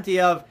 There are plenty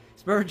of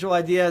spiritual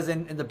ideas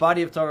in the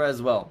body of Torah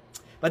as well.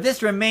 But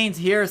this remains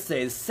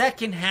hearsay,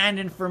 second-hand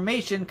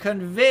information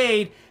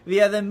conveyed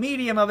via the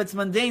medium of its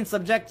mundane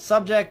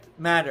subject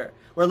matter.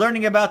 We're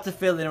learning about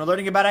tefillin, we're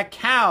learning about a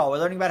cow, we're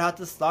learning about how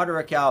to slaughter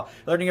a cow,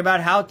 we're learning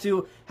about how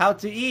to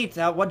eat,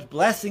 what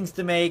blessings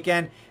to make,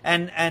 and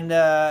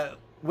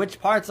which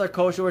parts are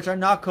kosher, which are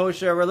not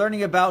kosher. We're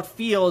learning about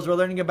fields, we're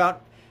learning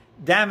about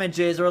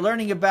damages, we're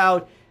learning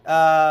about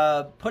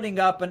putting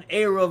up an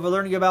eruv, we're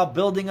learning about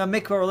building a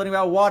mikvah, we're learning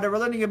about water, we're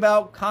learning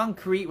about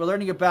concrete, we're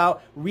learning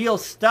about real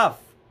stuff.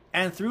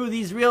 And through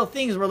these real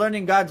things, we're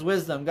learning God's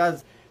wisdom,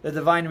 the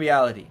divine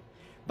reality.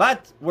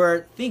 But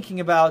we're thinking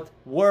about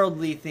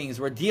worldly things.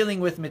 We're dealing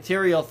with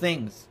material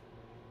things.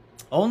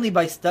 Only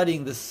by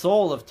studying the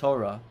soul of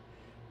Torah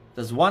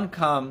does one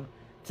come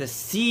to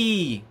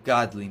see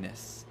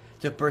godliness,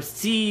 to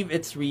perceive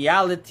its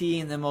reality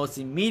in the most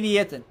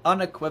immediate and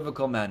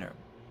unequivocal manner.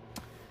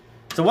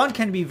 So one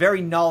can be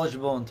very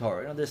knowledgeable in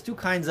Torah. There's two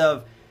kinds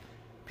of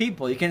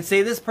people. You can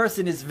say this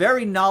person is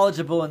very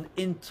knowledgeable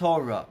in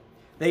Torah.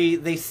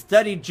 They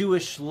study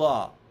Jewish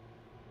law.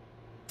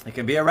 They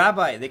can be a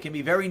rabbi. They can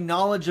be very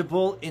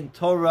knowledgeable in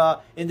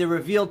Torah, in the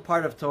revealed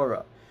part of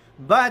Torah.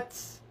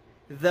 But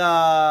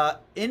the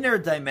inner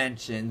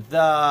dimension,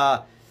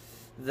 the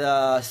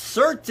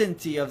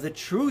certainty of the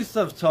truth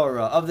of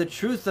Torah, of the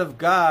truth of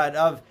God,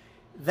 of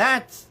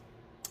that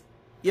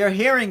you're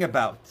hearing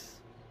about.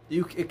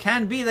 It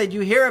can be that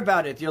you hear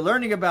about it, you're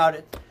learning about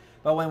it.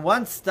 But when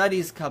one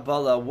studies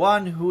Kabbalah,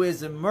 one who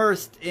is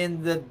immersed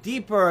in the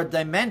deeper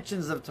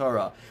dimensions of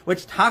Torah,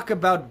 which talk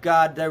about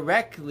God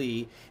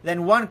directly,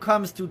 then one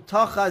comes to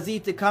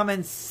Tochazi, to come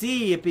and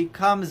see. It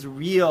becomes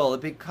real. It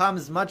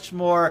becomes much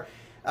more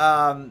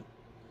of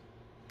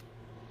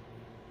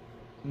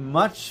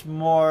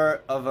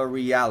a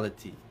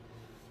reality.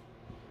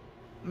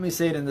 Let me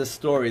say it in this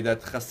story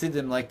that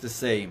Hasidim like to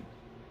say.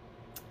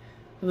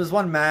 There was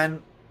one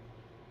man,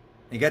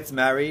 he gets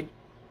married,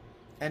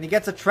 and he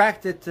gets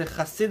attracted to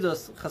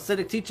Chassidus.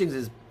 Chassidic teachings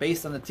is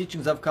based on the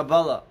teachings of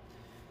Kabbalah.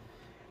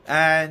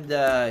 And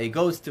he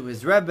goes to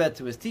his Rebbe,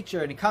 to his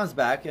teacher, and he comes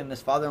back, and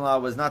his father-in-law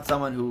was not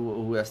someone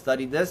who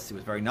studied this. He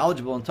was very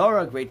knowledgeable in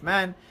Torah, a great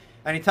man.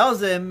 And he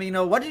tells him,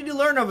 what did you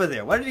learn over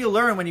there? What did you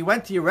learn when you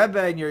went to your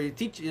Rebbe and you're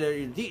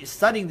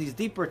studying these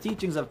deeper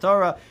teachings of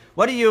Torah?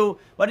 What did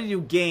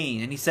you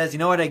gain? And he says, you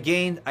know what I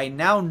gained? I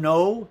now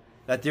know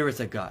that there is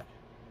a God.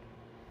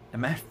 The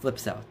man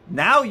flips out.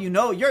 Now you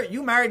know,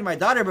 you married my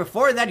daughter.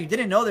 Before that, you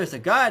didn't know there's a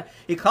God.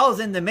 He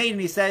calls in the maid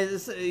and he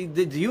says,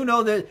 do you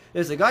know that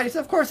there's a God? He says,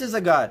 of course there's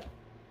a God.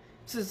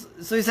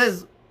 So he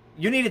says,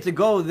 you needed to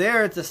go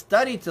there to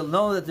study to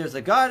know that there's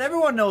a God.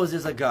 Everyone knows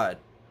there's a God.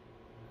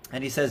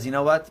 And he says, you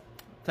know what?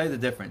 I'll tell you the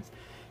difference.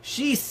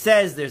 She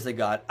says there's a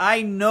God.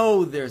 I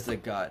know there's a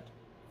God.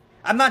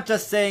 I'm not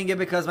just saying it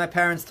because my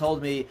parents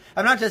told me.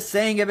 I'm not just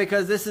saying it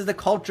because this is the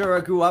culture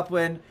I grew up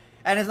in.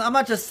 And I'm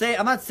not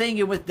saying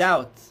it with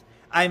doubt.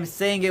 I'm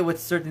saying it with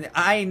certainty.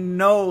 I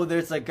know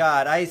there's a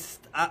God.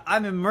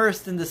 I'm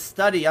immersed in the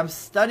study. I'm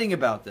studying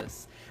about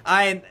this.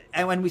 And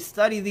when we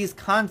study these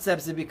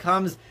concepts, it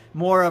becomes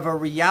more of a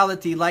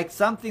reality, like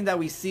something that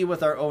we see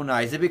with our own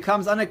eyes. It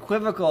becomes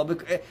unequivocal.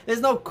 There's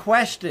no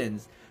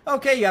questions.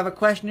 Okay, you have a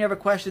question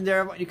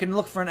there, you can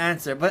look for an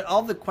answer. But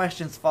all the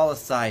questions fall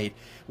aside.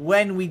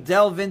 When we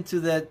delve into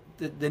the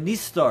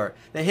Nistar,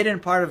 the hidden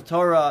part of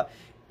Torah,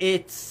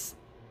 it's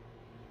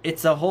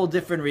a whole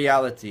different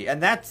reality.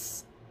 And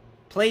that's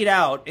played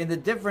out in the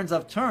difference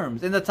of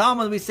terms. In the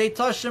Talmud, we say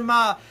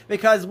Toshema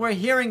because we're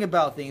hearing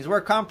about things,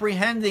 we're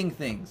comprehending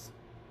things.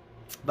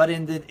 But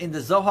in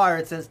the Zohar,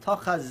 it says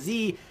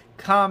Tochazi,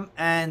 come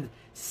and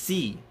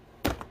see.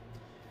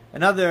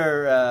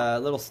 Another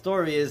little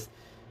story is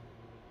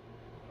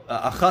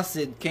a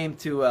Chassid came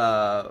to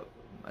a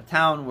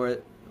town where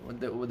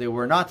they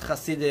were not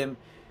Chassidim,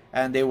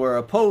 and they were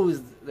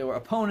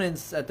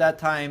opponents at that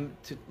time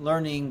to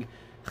learning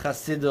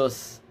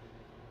Chassidic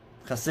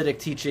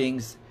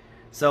teachings.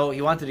 So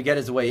he wanted to get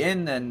his way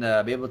in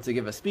and be able to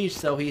give a speech.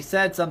 So he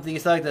said something. He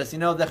said like this,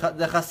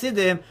 the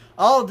Chassidim,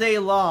 all day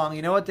long,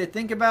 you know what they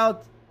think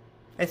about?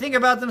 They think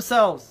about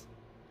themselves.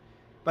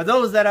 But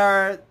those that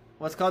are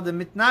what's called the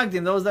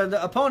mitnagdim, those that are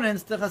the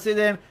opponents, the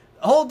Chassidim,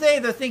 the whole day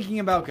they're thinking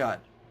about God.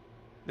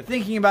 They're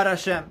thinking about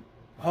Hashem.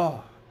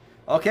 Oh,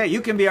 okay,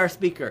 you can be our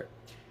speaker.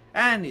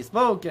 And he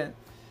spoke, and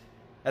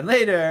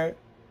later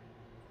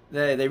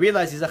they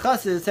realized he's a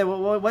Chassid and said,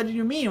 well, what did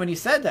you mean when you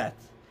said that?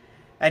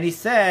 And he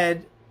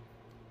said,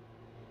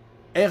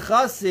 a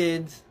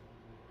Chassid,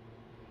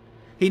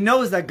 he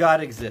knows that God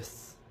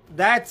exists.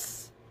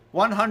 That's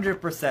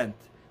 100%.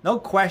 No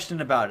question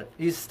about it.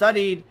 He's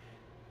studied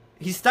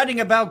he's studying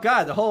about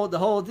God. The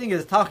whole thing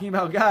is talking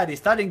about God. He's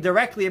studying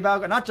directly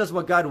about God, not just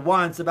what God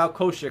wants about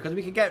kosher, because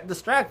we can get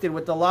distracted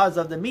with the laws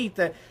of the meat.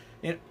 That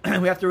we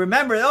have to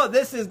remember,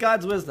 this is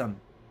God's wisdom.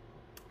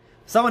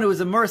 Someone who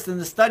is immersed in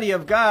the study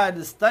of God,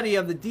 the study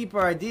of the deeper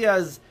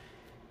ideas,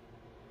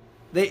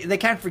 they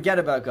can't forget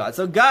about God.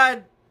 So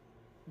God,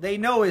 they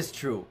know is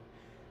true.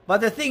 But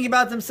they're thinking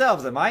about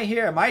themselves. Am I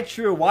here? Am I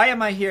true? Why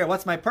am I here?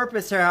 What's my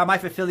purpose here? How am I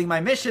fulfilling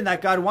my mission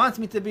that God wants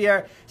me to be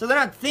here? So they're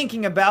not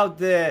thinking about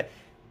the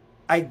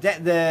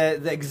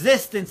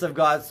existence of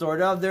God,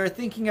 sort of. They're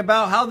thinking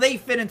about how they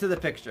fit into the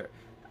picture.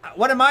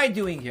 What am I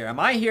doing here? Am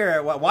I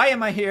here? Why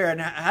am I here?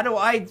 And how do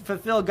I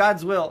fulfill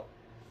God's will?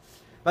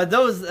 But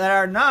those that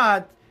are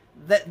not,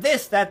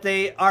 that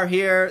they are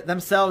here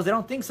themselves, they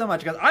don't think so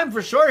much. Because I'm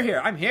for sure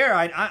here. I'm here.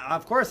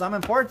 Of course, I'm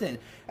important.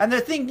 And they're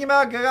thinking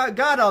about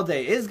God all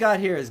day. Is God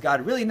here? Is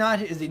God really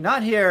not? Is he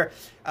not here?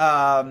 He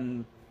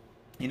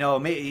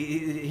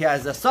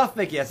has a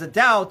suffix. He has a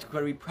doubt.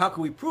 How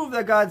can we prove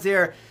that God's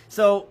here?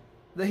 So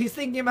he's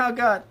thinking about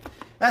God.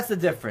 That's the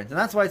difference. And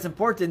that's why it's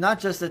important not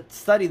just to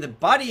study the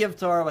body of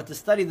Torah, but to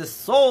study the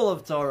soul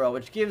of Torah,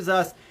 which gives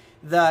us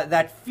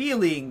that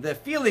feeling, the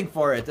feeling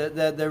for it,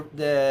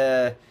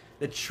 the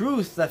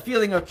truth, the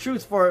feeling of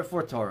truth for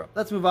Torah.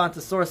 Let's move on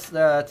to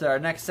to our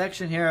next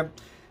section here.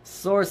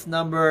 Source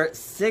number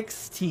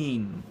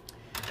 16.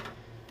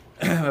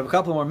 We have a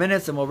couple more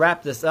minutes and we'll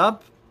wrap this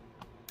up.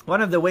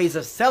 One of the ways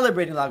of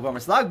celebrating Lag BaOmer.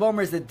 So Lag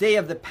BaOmer is the day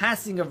of the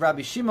passing of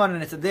Rabbi Shimon,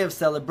 and it's a day of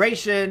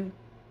celebration.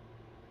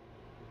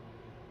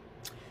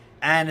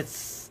 And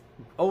it's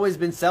always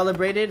been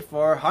celebrated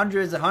for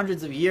hundreds and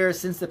hundreds of years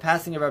since the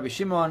passing of Rabbi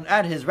Shimon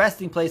at his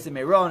resting place in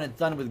Meron. It's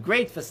done with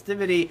great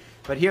festivity,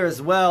 but here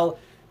as well,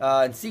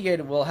 in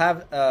Seagate, we'll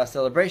have a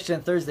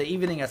celebration Thursday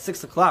evening at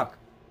 6 o'clock.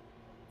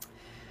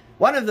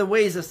 One of the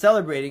ways of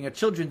celebrating that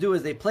children do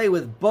is they play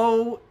with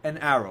bow and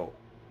arrow.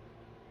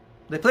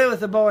 They play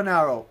with a bow and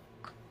arrow.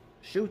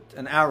 Shoot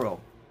an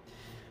arrow.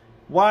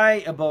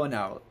 Why a bow and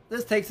arrow?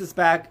 This takes us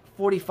back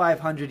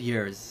 4,500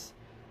 years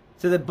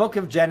to the book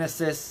of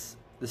Genesis,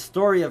 the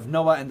story of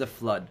Noah and the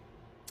flood.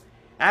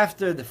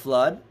 After the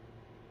flood,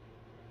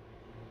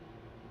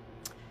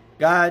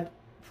 God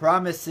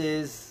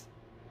promises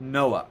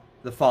Noah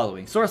the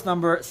following. Source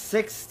number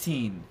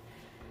 16.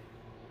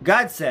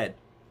 God said,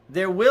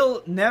 "There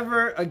will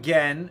never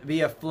again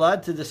be a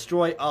flood to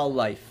destroy all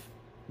life.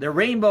 The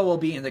rainbow will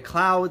be in the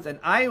clouds, and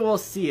I will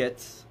see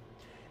it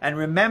and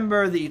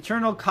remember the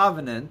eternal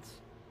covenant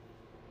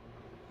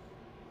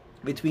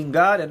between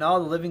God and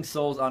all the living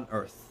souls on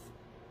earth.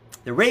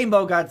 The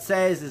rainbow," God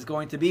says, "is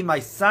going to be my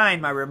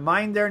sign, my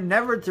reminder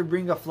never to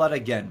bring a flood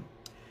again.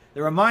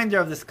 The reminder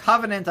of this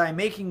covenant I am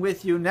making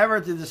with you,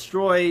 never to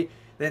destroy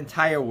the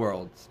entire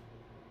world."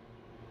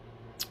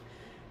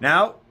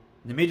 Now,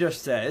 the Midrash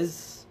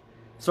says,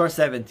 source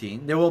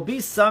 17, "There will be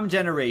some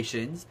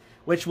generations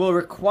which will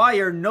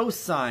require no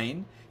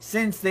sign,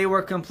 since they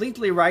were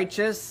completely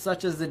righteous,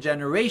 such as the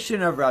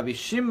generation of Rabbi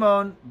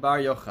Shimon bar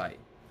Yochai."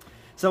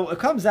 So what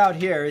comes out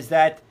here is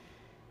that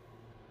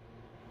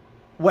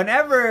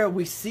whenever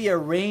we see a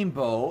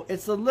rainbow,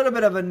 it's a little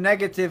bit of a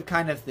negative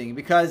kind of thing,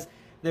 because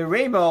the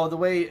rainbow, the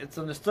way it's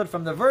understood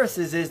from the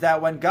verses, is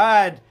that when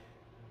God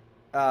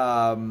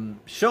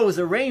shows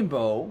a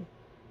rainbow,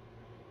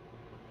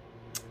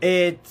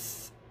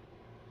 it's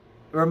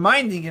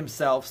reminding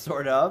himself,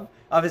 sort of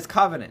his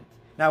covenant.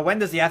 Now, when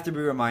does he have to be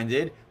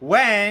reminded?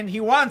 When he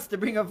wants to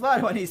bring a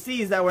flood, when he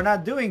sees that we're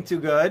not doing too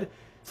good.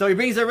 So he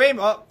brings a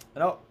rainbow. Oh,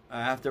 no,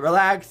 I have to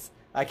relax.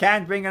 I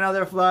can't bring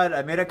another flood.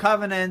 I made a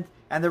covenant,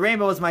 and the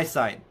rainbow is my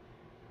sign.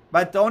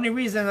 But the only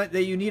reason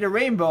that you need a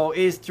rainbow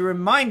is to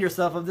remind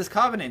yourself of this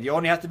covenant. You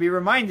only have to be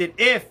reminded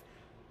if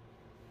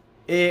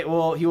he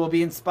will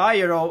be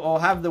inspired or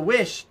have the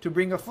wish to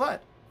bring a flood.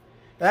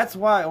 That's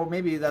why, or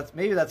maybe that's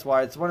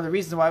why, it's one of the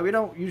reasons why we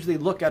don't usually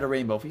look at a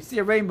rainbow. If you see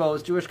a rainbow,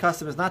 it's Jewish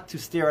custom is not to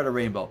stare at a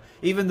rainbow.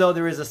 Even though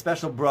there is a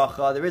special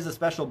bracha, there is a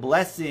special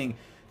blessing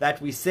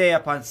that we say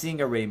upon seeing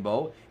a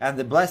rainbow. And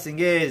the blessing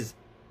is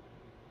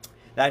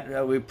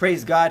that we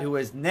praise God who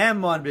is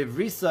Ne'eman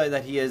B'Vrisa,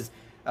 that he is,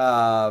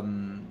 how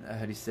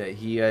do you say,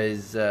 he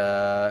is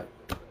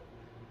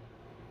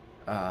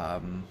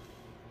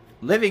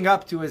living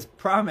up to his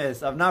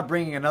promise of not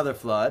bringing another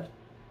flood.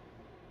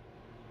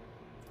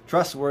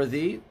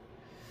 Trustworthy.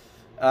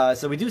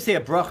 So we do say a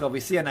bracha.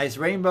 We see a nice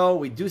rainbow.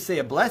 We do say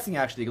a blessing,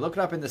 actually. Look it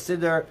up in the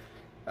Siddur.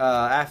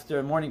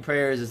 After morning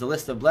prayers is a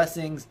list of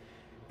blessings,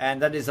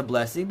 and that is a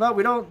blessing. But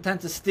we don't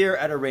tend to stare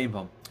at a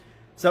rainbow.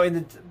 So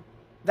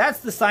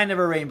that's the sign of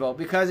a rainbow,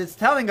 because it's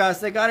telling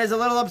us that God is a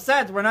little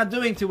upset. We're not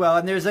doing too well,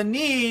 and there's a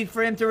need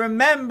for him to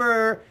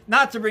remember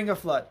not to bring a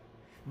flood.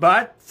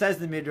 But, says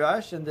the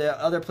Midrash, and the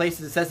other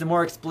places it says it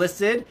more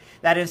explicit,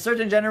 that in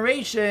certain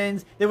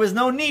generations, there was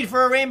no need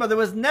for a rainbow. There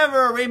was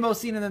never a rainbow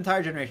seen in the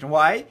entire generation.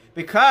 Why?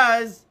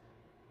 Because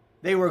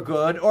they were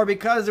good, or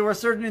because there were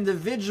certain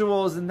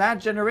individuals in that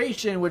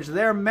generation which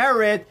their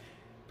merit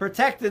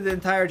protected the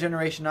entire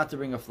generation not to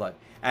bring a flood.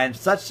 And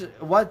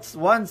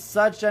one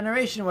such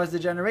generation was the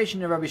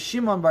generation of Rabbi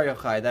Shimon bar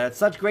Yochai, that had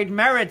such great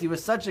merit. He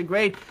was such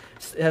great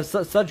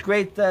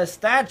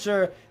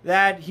stature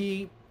that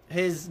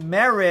his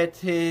merit,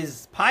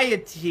 his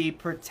piety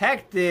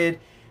protected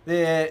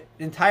the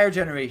entire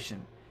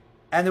generation.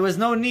 And there was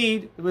no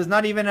need, it was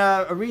not even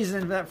a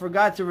reason for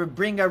God to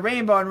bring a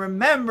rainbow and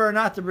remember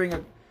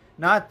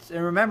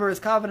remember his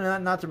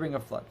covenant not to bring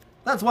a flood.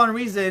 That's one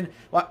reason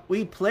why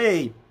we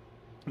play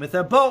with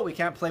a boat. We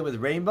can't play with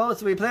rainbow,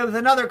 so we play with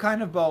another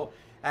kind of bow.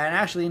 And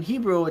actually in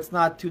Hebrew, it's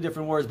not two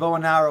different words, bow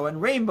and arrow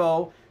and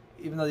rainbow,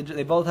 even though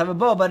they both have a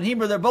bow, but in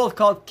Hebrew they're both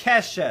called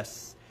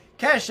keshes.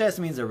 Keshes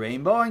means a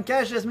rainbow, and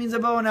keshes means a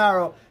bow and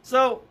arrow.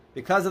 So,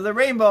 because of the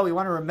rainbow, we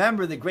want to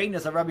remember the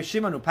greatness of Rabbi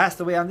Shimon, who passed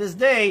away on this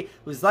day,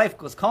 whose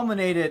life was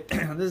culminated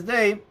on this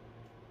day.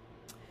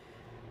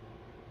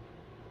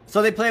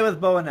 So they play with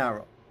bow and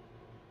arrow.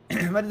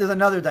 But there's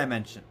another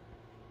dimension.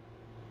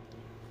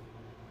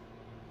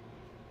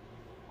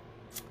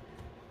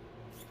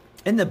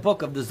 In the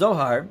book of the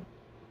Zohar,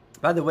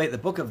 by the way, the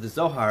book of the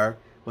Zohar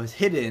was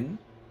hidden.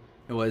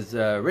 It was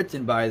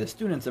written by the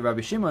students of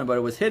Rabbi Shimon, but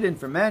it was hidden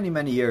for many,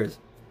 many years.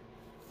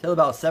 Till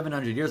about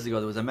 700 years ago,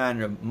 there was a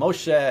man,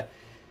 Moshe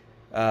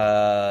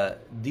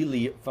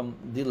from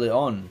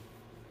Dileon,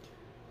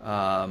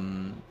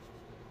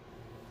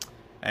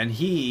 and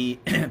he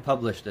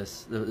published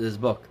this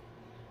book.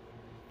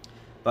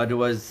 But it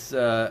was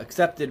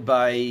accepted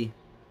by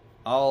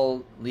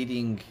all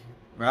leading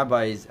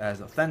rabbis as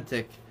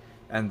authentic,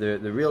 and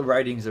the real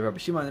writings of Rabbi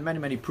Shimon, and many,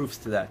 many proofs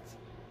to that.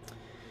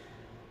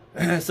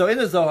 So in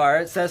the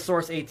Zohar, it says,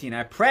 source 18,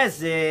 at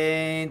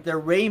present, the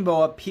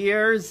rainbow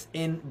appears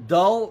in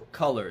dull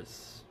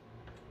colors,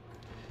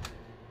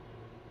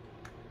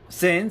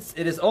 since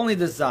it is only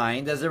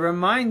designed as a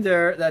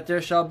reminder that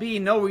there shall be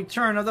no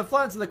return of the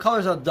flood. So the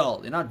colors are dull.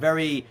 They're not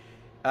very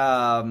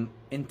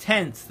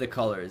intense, the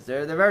colors.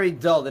 They're very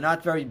dull. They're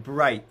not very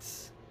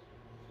bright.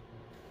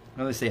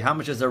 Let me say, how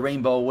much does a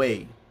rainbow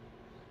weigh?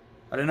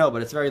 I don't know,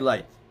 but it's very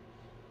light.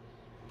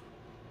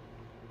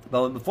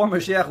 But before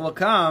Mashiach will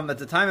come, at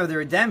the time of the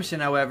redemption,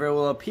 however, it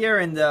will appear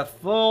in the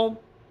full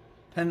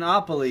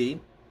panoply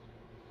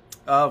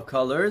of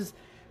colors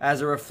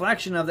as a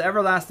reflection of the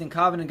everlasting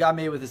covenant God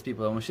made with his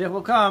people. When Mashiach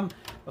will come,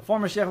 before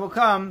Mashiach will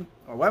come,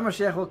 or when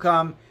Mashiach will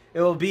come,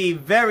 it will be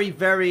very,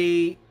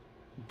 very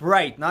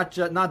bright, not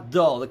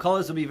dull. The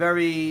colors will be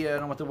very, I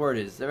don't know what the word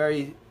is, they're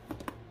very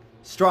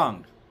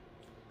strong.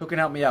 Who can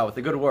help me out with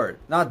a good word?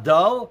 Not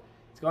dull,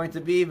 it's going to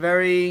be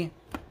very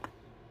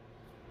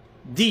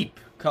deep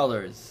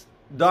colors,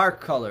 dark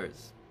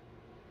colors.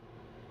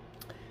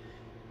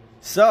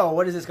 So,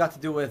 what has this got to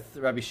do with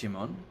Rabbi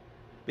Shimon?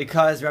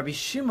 Because Rabbi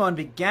Shimon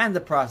began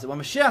the process. When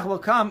Mashiach will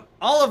come,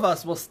 all of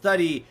us will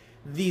study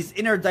these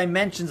inner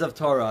dimensions of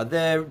Torah.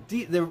 The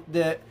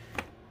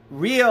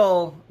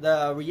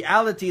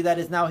reality that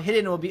is now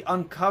hidden will be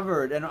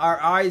uncovered, and our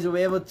eyes will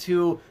be able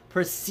to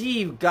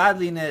perceive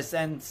godliness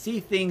and see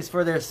things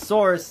for their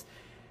source,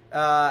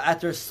 at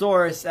their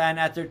source and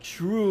at their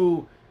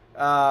true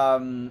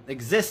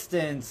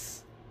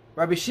existence.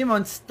 Rabbi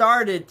Shimon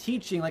started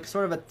teaching like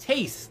sort of a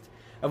taste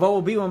of what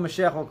will be when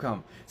Mashiach will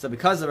come. So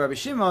because of Rabbi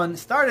Shimon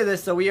started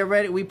this, so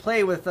we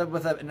play with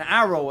an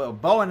arrow, a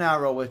bow and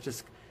arrow, which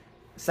just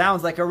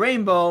sounds like a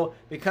rainbow,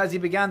 because he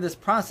began this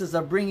process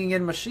of bringing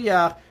in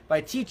Mashiach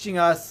by teaching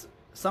us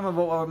some of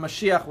what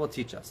Mashiach will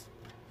teach us.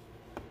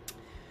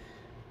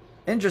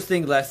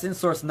 Interesting lesson,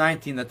 source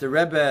 19, that the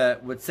Rebbe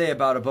would say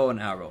about a bow and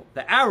arrow.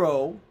 The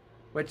arrow,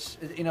 which,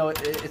 you know,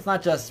 it's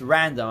not just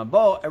random.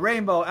 A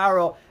rainbow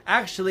arrow,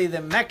 actually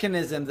the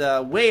mechanism,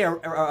 the way a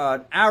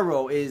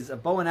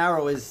bow and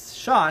arrow is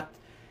shot,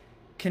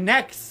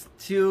 connects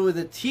to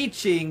the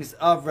teachings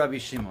of Rabbi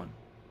Shimon.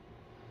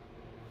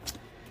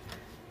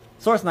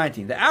 Source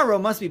 19. The arrow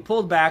must be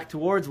pulled back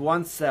towards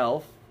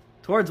oneself,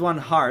 towards one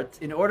heart,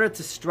 in order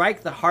to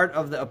strike the heart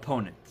of the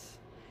opponent.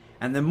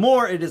 And the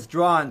more it is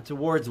drawn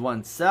towards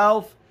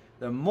oneself,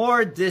 the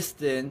more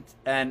distant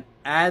an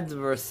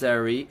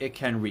adversary it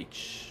can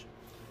reach.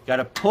 You got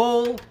to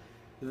pull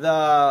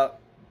the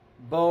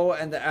bow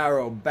and the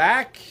arrow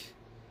back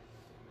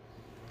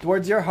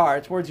towards your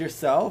heart, towards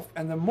yourself,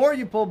 and the more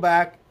you pull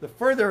back, the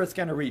further it's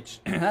going to reach.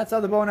 That's how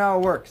the bow and arrow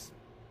works.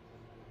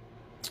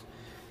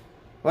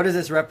 What does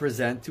this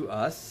represent to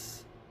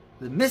us?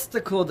 The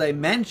mystical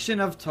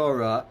dimension of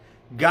Torah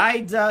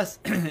guides us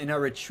in a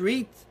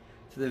retreat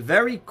to the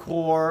very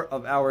core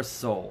of our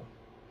soul.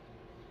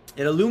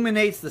 It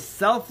illuminates the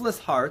selfless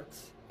heart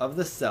of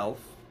the self,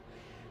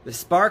 the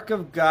spark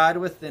of God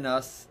within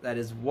us that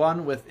is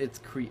one with its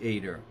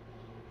creator.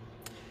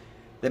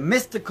 The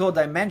mystical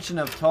dimension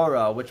of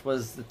Torah, which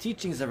was the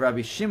teachings of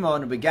Rabbi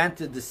Shimon, who began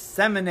to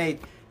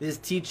disseminate these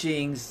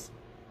teachings,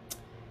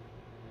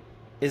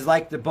 is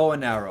like the bow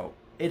and arrow.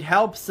 It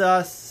helps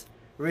us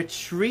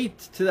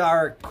retreat to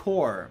our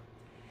core,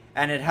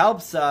 and it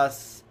helps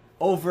us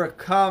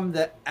overcome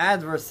the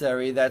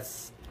adversary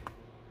that's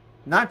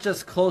not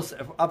just close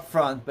up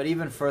front, but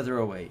even further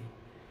away.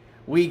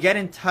 We get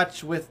in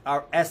touch with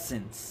our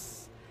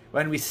essence.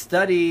 When we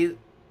study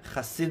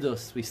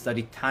Chassidus, we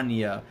study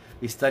Tanya,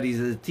 we study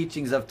the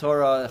teachings of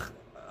Torah,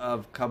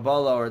 of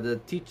Kabbalah, or the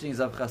teachings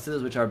of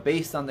Chassidus, which are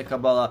based on the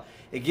Kabbalah.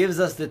 It gives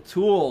us the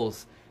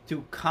tools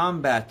to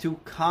combat, to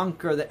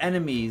conquer the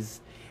enemies,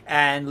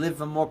 and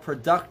live a more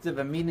productive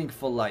and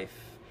meaningful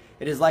life.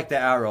 It is like the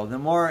arrow. The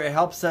more it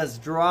helps us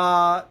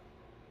draw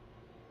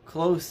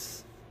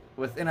close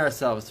within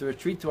ourselves, to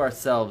retreat to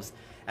ourselves,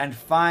 and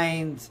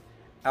find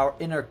our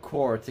inner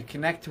core, to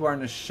connect to our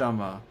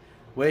neshama,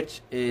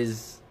 which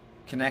is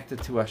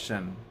connected to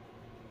Hashem.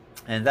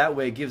 And that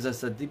way it gives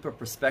us a deeper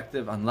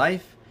perspective on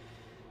life.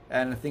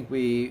 And I think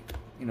we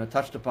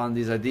touched upon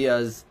these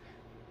ideas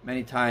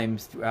many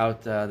times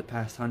throughout the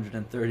past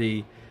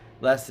 130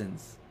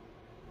 lessons.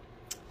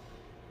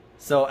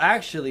 So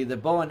actually, the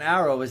bow and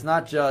arrow is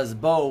not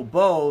just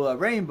bow, a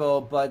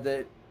rainbow, but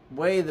the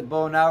way the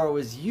bow and arrow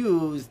is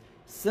used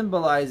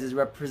symbolizes,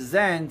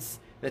 represents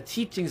the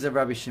teachings of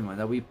Rabbi Shimon,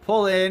 that we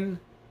pull in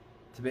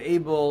to be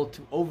able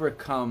to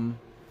overcome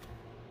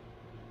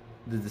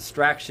the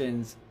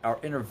distractions, our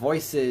inner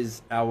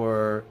voices,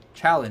 our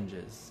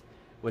challenges,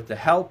 with the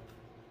help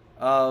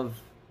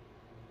of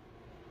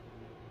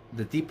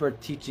the deeper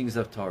teachings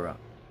of Torah.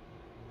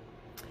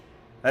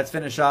 Let's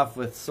finish off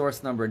with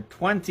source number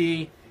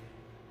 20.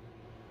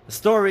 A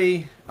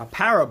story, a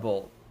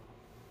parable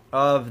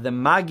of the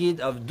Maggid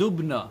of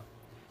Dubna.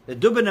 The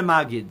Dubna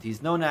Maggid.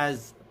 He's known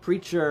as a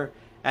preacher,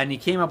 and he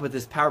came up with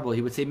this parable.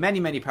 He would say many,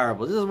 many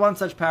parables. This is one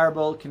such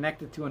parable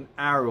connected to an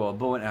arrow, a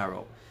bow and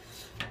arrow.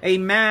 A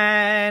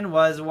man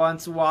was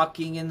once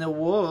walking in the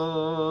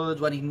woods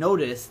when he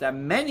noticed that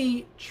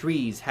many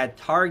trees had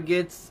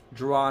targets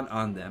drawn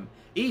on them,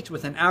 each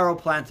with an arrow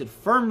planted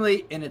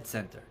firmly in its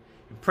center.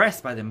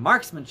 Impressed by the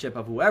marksmanship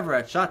of whoever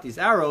had shot these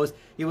arrows,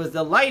 he was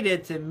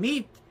delighted to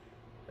meet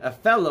a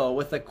fellow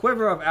with a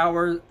quiver of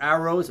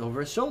arrows over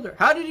his shoulder.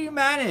 How did you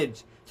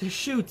manage to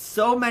shoot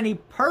so many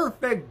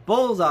perfect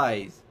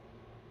bullseyes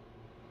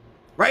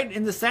right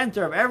in the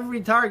center of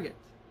every target?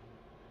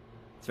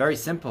 It's very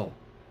simple,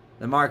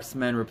 the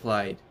marksman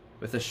replied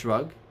with a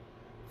shrug.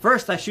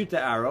 First I shoot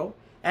the arrow,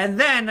 and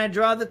then I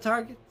draw the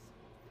target.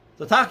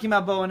 So talking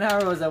about bow and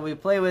arrows that we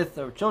play with,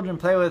 or children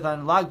play with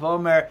on Lag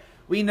BaOmer,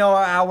 we know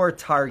our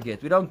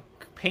target. We don't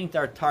paint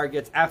our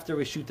targets after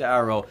we shoot the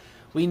arrow.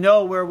 We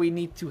know where we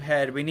need to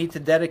head. We need to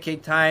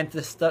dedicate time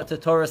to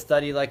Torah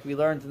study, like we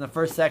learned in the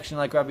first section,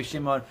 like Rabbi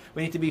Shimon.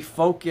 We need to be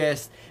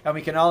focused, and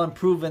we can all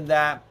improve in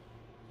that.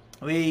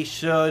 We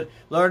should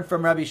learn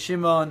from Rabbi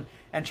Shimon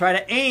and try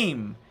to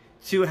aim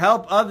to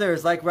help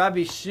others, like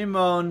Rabbi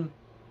Shimon.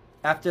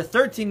 After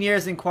 13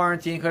 years in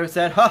quarantine, could have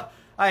said,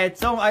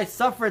 I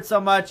suffered so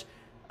much,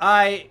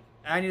 I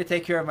need to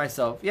take care of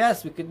myself.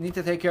 Yes, we need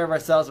to take care of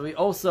ourselves, but we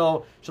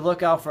also should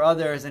look out for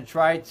others and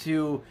try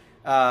to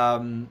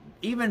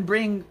even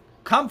bring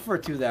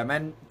comfort to them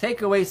and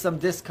take away some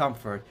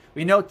discomfort.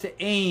 We know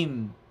to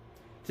aim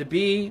to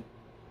be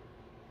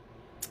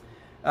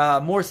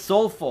more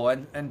soulful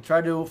and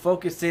try to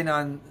focus in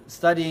on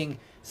studying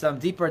some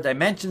deeper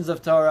dimensions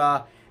of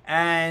Torah.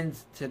 And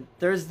to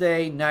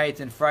Thursday night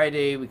and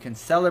Friday, we can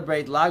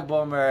celebrate Lag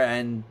BaOmer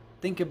and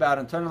think about,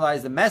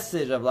 internalize the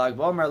message of Lag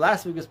BaOmer.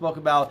 Last week we spoke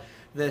about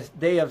the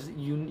day of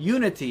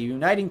unity,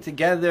 uniting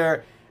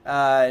together,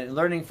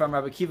 learning from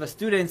Rabbi Kiva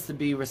students to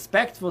be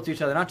respectful to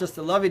each other, not just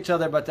to love each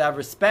other, but to have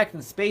respect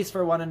and space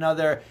for one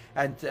another.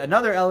 And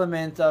another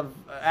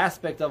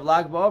aspect of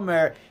Lag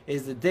BaOmer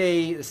is the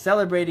day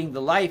celebrating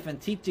the life and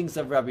teachings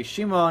of Rabbi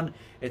Shimon.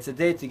 It's a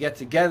day to get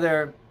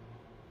together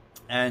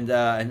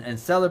and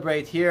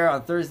celebrate here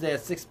on Thursday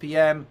at 6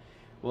 p.m.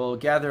 We'll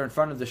gather in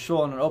front of the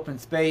shul in an open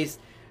space.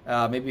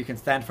 Maybe you can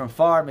stand from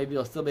far. Maybe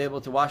you'll still be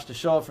able to watch the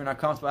show if you're not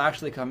comfortable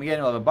actually coming in.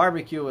 We'll have a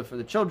barbecue for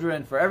the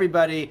children, for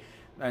everybody,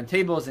 and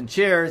tables and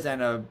chairs,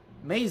 and an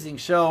amazing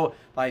show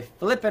by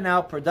Flippin'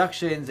 Out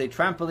Productions, a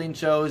trampoline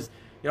shows.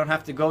 You don't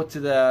have to go to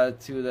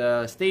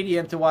the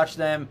stadium to watch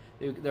them.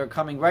 They're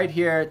coming right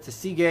here to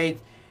Seagate,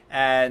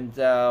 and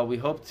we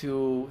hope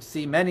to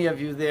see many of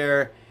you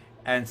there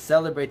and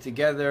celebrate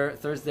together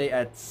Thursday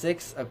at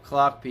 6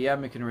 o'clock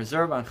p.m. You can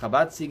reserve on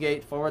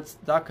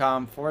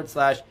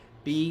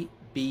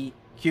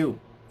chabadseagate.com/BBQ.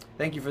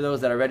 Thank you for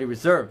those that are already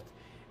reserved.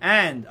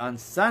 And on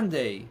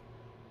Sunday,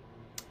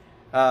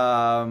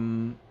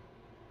 2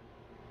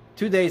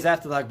 days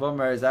after Lag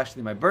BaOmer is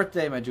actually my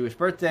birthday, my Jewish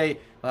birthday.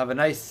 We'll have a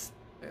nice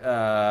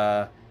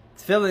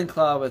tefillin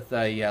club with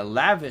a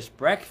lavish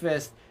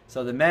breakfast.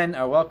 So the men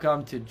are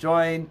welcome to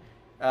join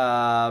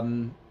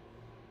for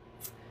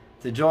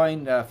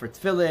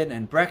tefillin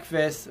and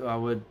breakfast. I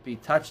would be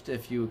touched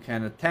if you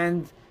can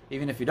attend,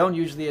 even if you don't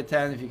usually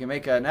attend. If you can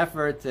make an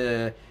effort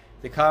to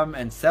come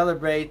and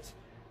celebrate,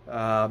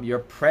 your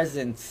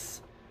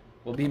presence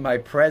will be my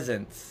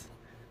presence.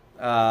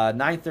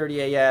 9:30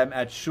 a.m.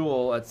 at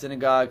shul, at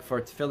synagogue, for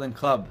tefillin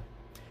club.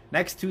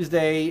 Next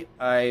Tuesday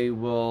I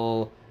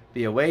will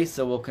be away,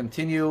 so we'll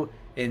continue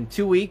in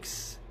 2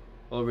 weeks.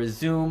 We'll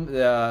resume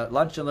the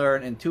Lunch and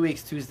Learn in 2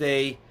 weeks,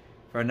 Tuesday,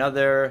 for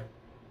another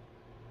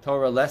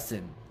Torah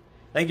lesson.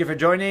 Thank you for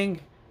joining.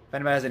 If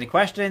anybody has any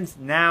questions,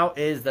 now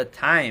is the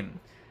time.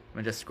 I'm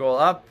going to just scroll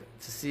up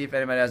to see if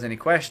anybody has any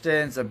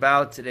questions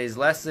about today's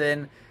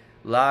lesson,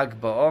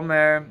 Lag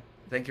BaOmer.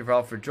 Thank you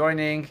all for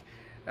joining.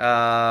 We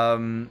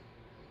love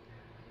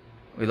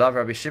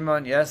Rabbi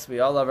Shimon. Yes, we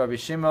all love Rabbi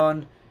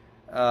Shimon.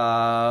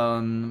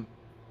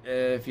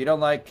 If you don't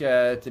like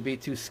to be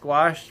too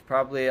squashed,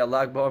 probably a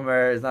Lag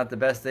BaOmer is not the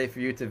best day for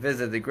you to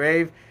visit the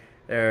grave.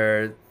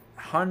 There are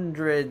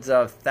hundreds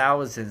of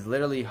thousands,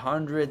 literally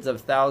hundreds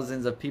of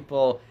thousands of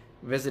people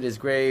visit his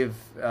grave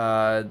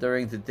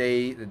during the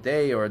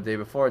day or the day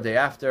before, day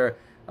after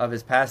of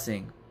his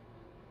passing.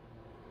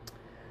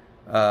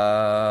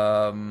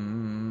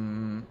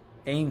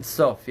 Ein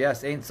Sof,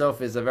 yes, Ein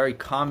Sof is a very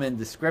common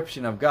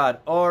description of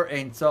God, or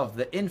Ein Sof,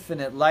 the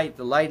infinite light,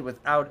 the light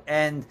without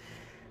end.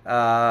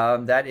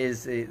 That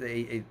is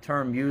a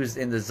term used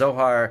in the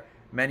Zohar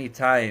many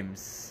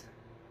times.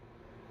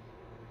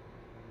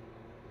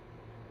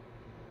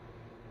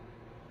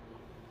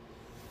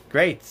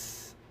 Great.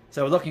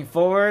 So we're looking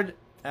forward,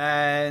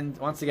 and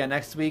once again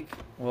next week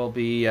we'll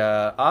be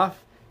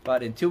off,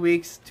 but in 2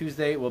 weeks,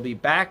 Tuesday, we'll be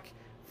back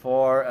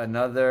for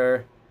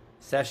another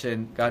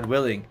session, God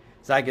willing.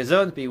 Sei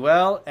gesund, be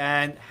well,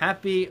 and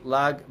happy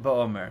Lag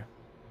BaOmer.